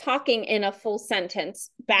on talking in a full sentence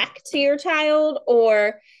back to your child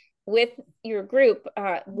or with your group.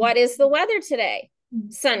 What is the weather today?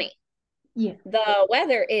 Sunny. Yeah. The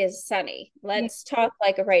weather is sunny. Let's talk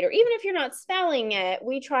like a writer. Even if you're not spelling it,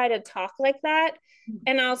 we try to talk like that.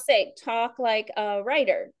 And I'll say, talk like a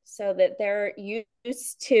writer, so that they're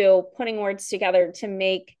used to putting words together to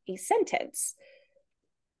make a sentence.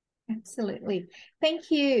 Absolutely. Thank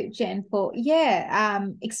you, Jen, for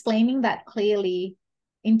explaining that clearly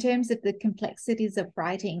in terms of the complexities of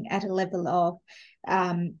writing at a level of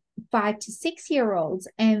 5 to 6 year olds,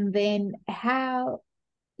 and then how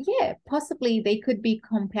possibly they could be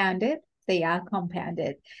compounded. They are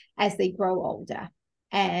compounded as they grow older.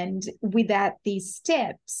 And without these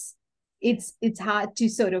steps, it's hard to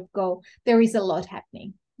sort of go, there is a lot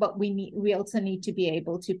happening, but we also need to be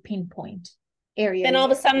able to pinpoint areas. Then all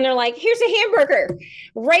of a sudden they're like, here's a hamburger.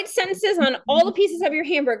 Write sentences on all the pieces of your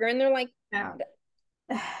hamburger. And they're like,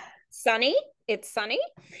 sunny, it's sunny,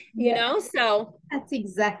 you know? So that's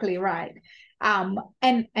exactly right. And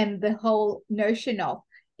the whole notion of,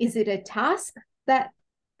 is it a task that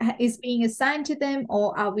is being assigned to them,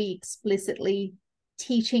 or are we explicitly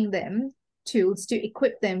teaching them tools to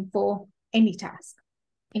equip them for any task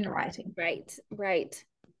in writing? Right.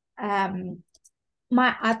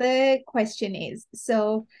 My other question is,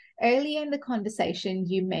 so earlier in the conversation,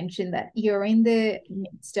 you mentioned that you're in the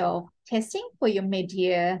midst of testing for your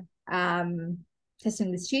mid-year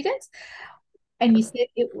testing the students, and you said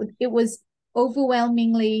it was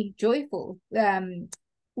overwhelmingly joyful.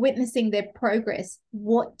 witnessing their progress.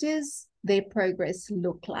 What does their progress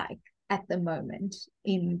look like at the moment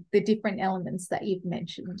in the different elements that you've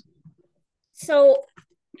mentioned? So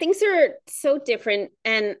things are so different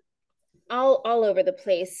and all over the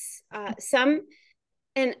place. Some,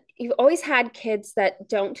 and you've always had kids that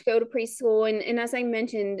don't go to preschool, and as I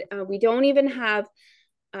mentioned, we don't even have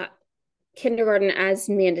uh, kindergarten as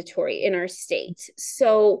mandatory in our state.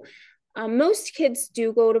 So most kids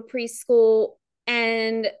do go to preschool,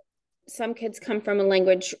 and some kids come from a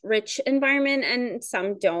language rich environment and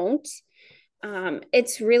some don't.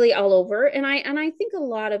 It's really all over, and I think a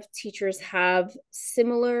lot of teachers have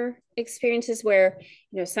similar experiences where,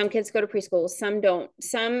 you know, some kids go to preschool, some don't.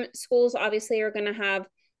 Some schools obviously are going to have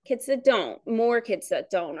kids that don't, more kids that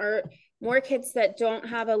don't, or more kids that don't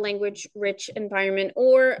have a language rich environment,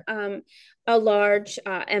 or a large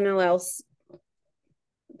MLL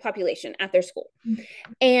population at their school.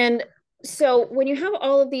 And so when you have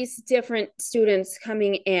all of these different students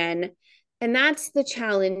coming in, and that's the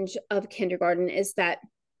challenge of kindergarten, is that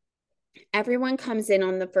everyone comes in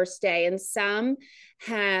on the first day, and some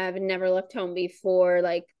have never left home before,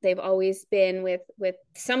 like they've always been with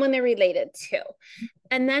someone they're related to.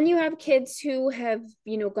 And then you have kids who have,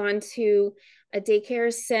 you know, gone to a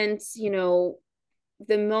daycare since, you know,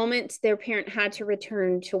 the moment their parent had to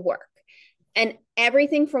return to work, and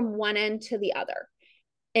everything from one end to the other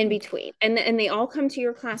in between. And they all come to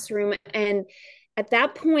your classroom, and at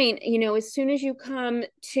that point, you know, as soon as you come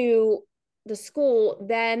to the school,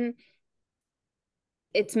 then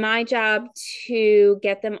it's my job to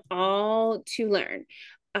get them all to learn.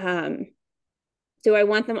 Do I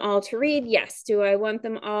want them all to read? Yes. Do I want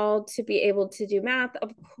them all to be able to do math?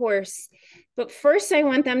 Of course. But first, I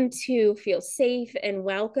want them to feel safe and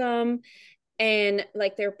welcome, and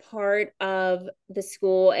like they're part of the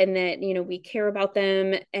school, and that, you know, we care about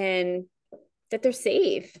them and that they're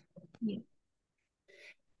safe. Yeah.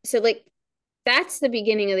 So like that's the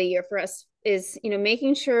beginning of the year for us, is, you know,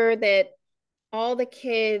 making sure that all the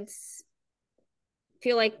kids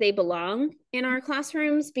feel like they belong in our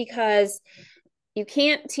classrooms, because you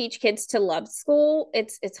can't teach kids to love school.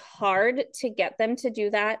 It's hard to get them to do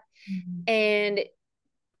that. Mm-hmm. And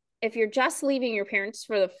if you're just leaving your parents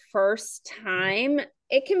for the first time,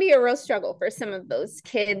 it can be a real struggle for some of those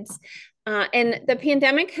kids. And the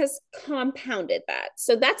pandemic has compounded that.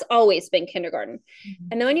 So that's always been kindergarten. Mm-hmm.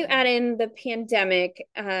 And then when you add in the pandemic,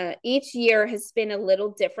 each year has been a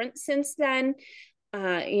little different since then.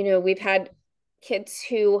 You know, we've had kids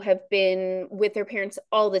who have been with their parents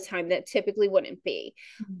all the time that typically wouldn't be.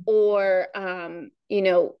 Mm-hmm. Or, you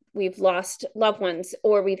know, we've lost loved ones,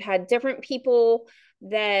 or we've had different people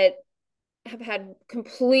that have had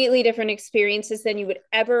completely different experiences than you would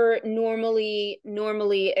ever normally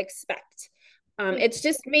expect. It's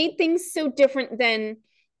just made things so different than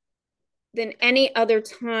any other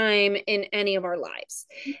time in any of our lives.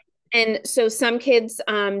 And so some kids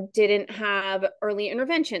didn't have early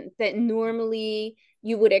intervention that normally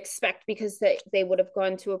you would expect, because they would have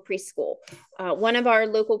gone to a preschool. One of our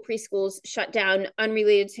local preschools shut down,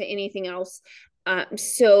 unrelated to anything else.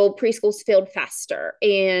 So preschools filled faster,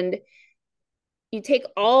 and you take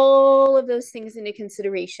all of those things into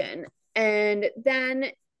consideration, and then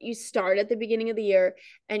you start at the beginning of the year,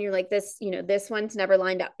 and you're like, this, you know, this one's never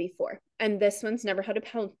lined up before, and this one's never held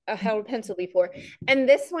a pencil before, and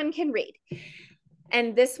this one can read,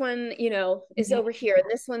 and this one, you know, is over here,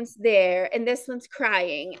 and this one's there, and this one's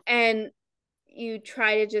crying, and you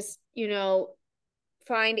try to just, you know,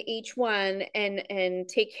 find each one and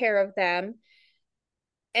take care of them.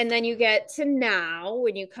 And then you get to now,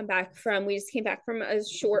 when you come back from, we just came back from a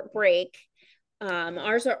short break.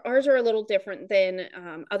 Ours are a little different than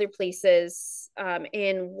other places.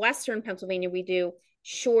 In Western Pennsylvania, we do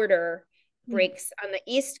shorter breaks. On the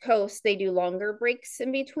East Coast, they do longer breaks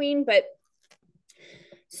in between. But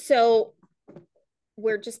so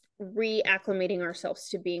we're just reacclimating ourselves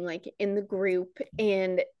to being like in the group,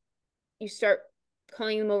 and you start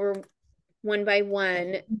calling them over one by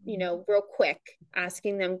one, you know, real quick,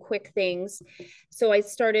 asking them quick things. So I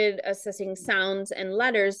started assessing sounds and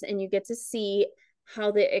letters, and you get to see how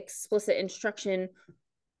the explicit instruction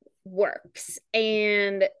works.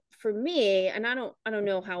 And for me, and I don't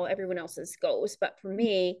know how everyone else's goes, but for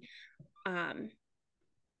me,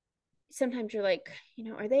 sometimes you're like, you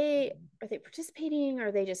know, are they participating?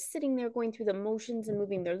 Are they just sitting there going through the motions and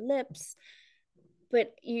moving their lips?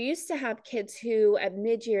 But you used to have kids who at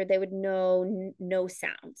mid-year, they would know no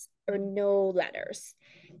sounds or no letters,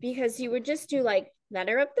 because you would just do like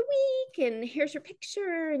letter of the week, and here's your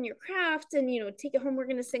picture and your craft, and, you know, take it home, we're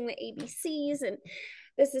going to sing the ABCs, and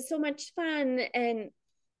this is so much fun.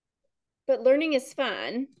 but learning is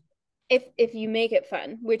fun if you make it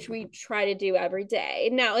fun, which we try to do every day.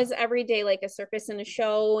 Now, is every day like a circus and a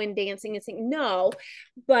show and dancing and singing? No,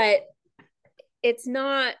 but it's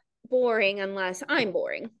not boring unless I'm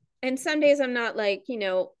boring. And some days I'm not like,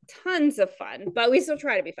 tons of fun, but we still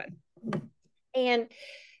try to be fun. And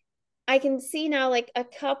I can see now like a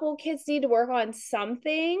couple kids need to work on some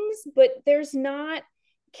things, but there's not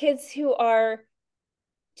kids who are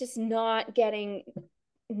just not getting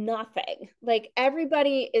nothing. Like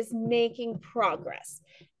everybody is making progress.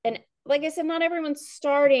 And like I said, not everyone's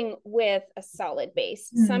starting with a solid base.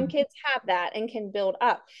 Some kids have that and can build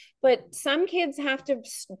up, but some kids have to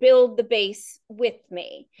build the base with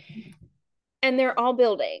me. And they're all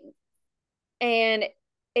building. And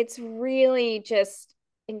it's really just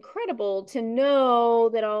incredible to know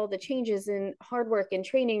that all the changes and hard work and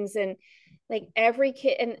trainings and like every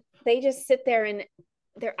kid, and they just sit there and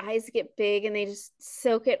their eyes get big and they just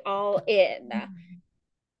soak it all in.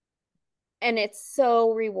 And it's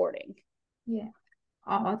so rewarding. Yeah.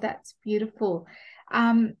 Oh, that's beautiful.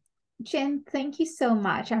 Jen, thank you so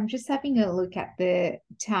much. I'm just having a look at the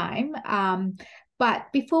time.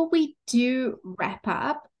 But before we do wrap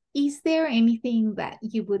up, is there anything that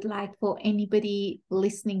you would like for anybody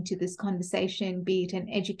listening to this conversation, be it an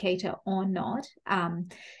educator or not,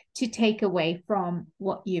 to take away from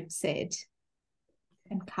what you've said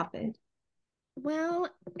and covered? Well,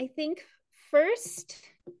 I think first,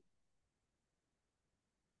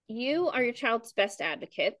 you are your child's best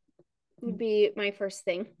advocate would be my first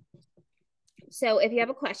thing. So if you have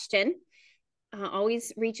a question,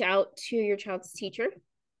 always reach out to your child's teacher,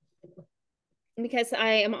 because I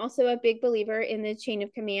am also a big believer in the chain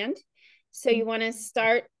of command. So you want to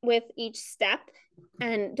start with each step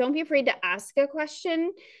and don't be afraid to ask a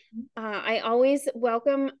question. I always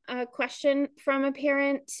welcome a question from a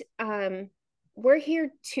parent. We're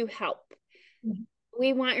here to help.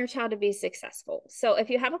 We want your child to be successful. So if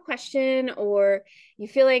you have a question or you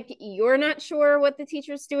feel like you're not sure what the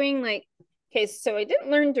teacher's doing, like, okay, so I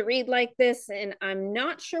didn't learn to read like this, and I'm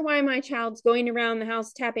not sure why my child's going around the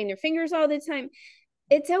house tapping their fingers all the time.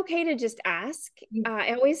 It's okay to just ask.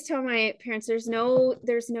 I always tell my parents, there's no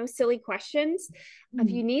silly questions. If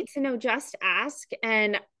you need to know, just ask,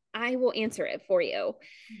 and I will answer it for you.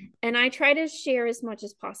 And I try to share as much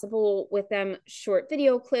as possible with them, short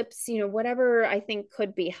video clips, whatever I think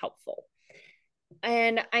could be helpful.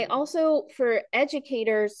 And I also, for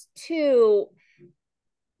educators too,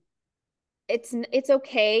 it's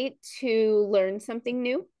okay to learn something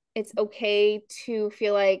new. It's okay to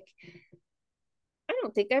feel like, I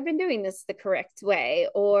don't think I've been doing this the correct way,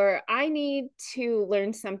 or I need to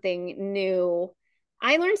learn something new.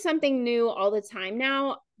 I learn something new all the time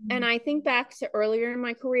now. And I think back to earlier in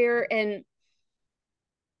my career, and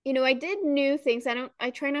I did new things. I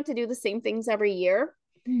try not to do the same things every year,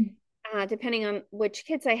 depending on which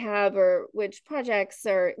kids I have or which projects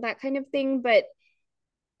or that kind of thing. But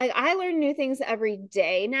I learn new things every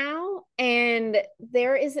day now, and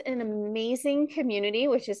there is an amazing community,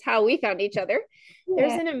 which is how we found each other. Yeah.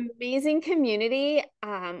 There's an amazing community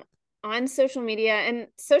on social media, and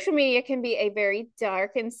social media can be a very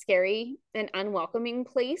dark and scary and unwelcoming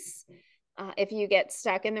place if you get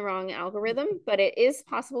stuck in the wrong algorithm, but it is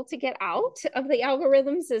possible to get out of the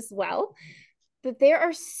algorithms as well. But there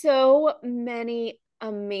are so many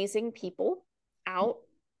amazing people out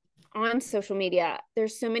on social media.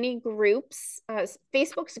 There's so many groups.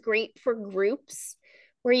 Facebook's great for groups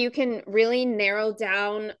where you can really narrow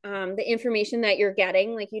down the information that you're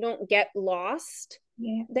getting. Like, you don't get lost.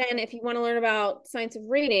 Yeah. Then if you want to learn about science of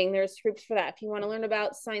reading, there's groups for that. If you want to learn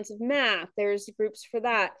about science of math, there's groups for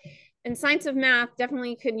that. And science of math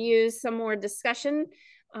definitely could use some more discussion.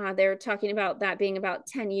 They're talking about that being about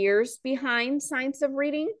 10 years behind science of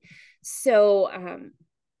reading. So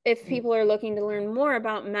if people are looking to learn more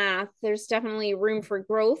about math, there's definitely room for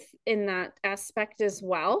growth in that aspect as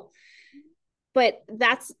well. But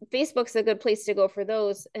Facebook's a good place to go for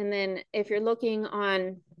those. And then if you're looking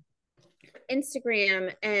on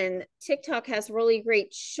Instagram, and TikTok has really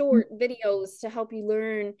great short videos to help you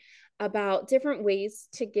learn about different ways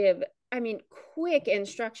to give, quick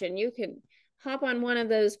instruction. You can hop on one of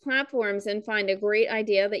those platforms and find a great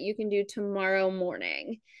idea that you can do tomorrow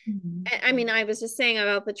morning. I was just saying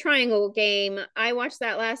about the triangle game. I watched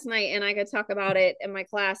that last night and I could talk about it in my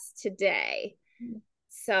class today.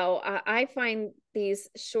 So I find these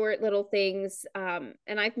short little things, and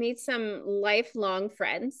I've made some lifelong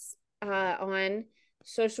friends on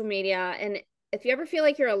social media. And if you ever feel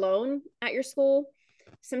like you're alone at your school,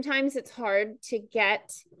 sometimes it's hard to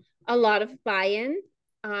get a lot of buy-in.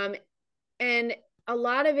 And a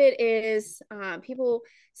lot of it is people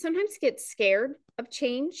sometimes get scared of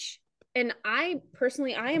change. And I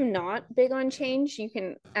personally, I am not big on change. You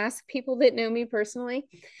can ask people that know me personally.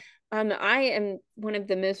 I am one of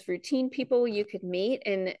the most routine people you could meet,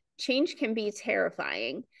 and change can be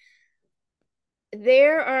terrifying.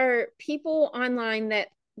 There are people online that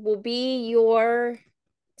will be your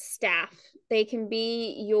staff. They can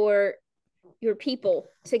be your people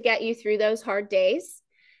to get you through those hard days.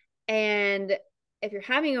 And if you're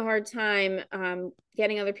having a hard time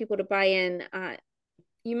getting other people to buy in,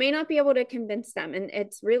 you may not be able to convince them. And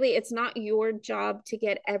it's not your job to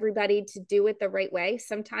get everybody to do it the right way.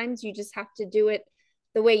 Sometimes you just have to do it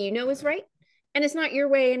the way you know is right. And it's not your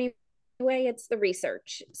way anyway, it's the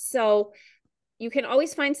research. So you can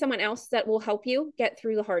always find someone else that will help you get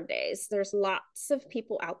through the hard days. There's lots of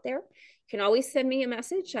people out there. You can always send me a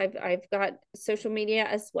message. I've got social media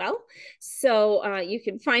as well. So you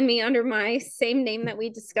can find me under my same name that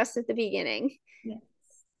we discussed at the beginning. Yes.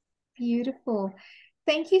 Beautiful.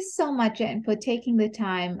 Thank you so much, Jen, for taking the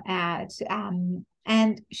time out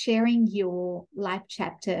and sharing your life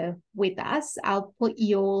chapter with us. I'll put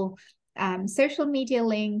your social media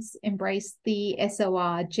links, Embrace the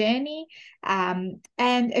SOR Journey, and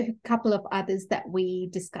a couple of others that we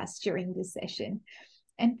discussed during this session.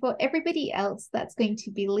 And for everybody else that's going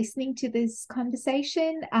to be listening to this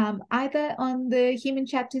conversation, either on the Human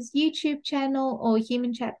Chapters YouTube channel or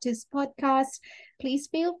Human Chapters podcast, please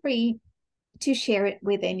feel free to share it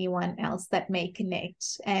with anyone else that may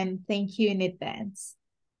connect. And thank you in advance.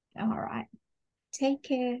 All right. Take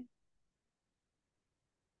care.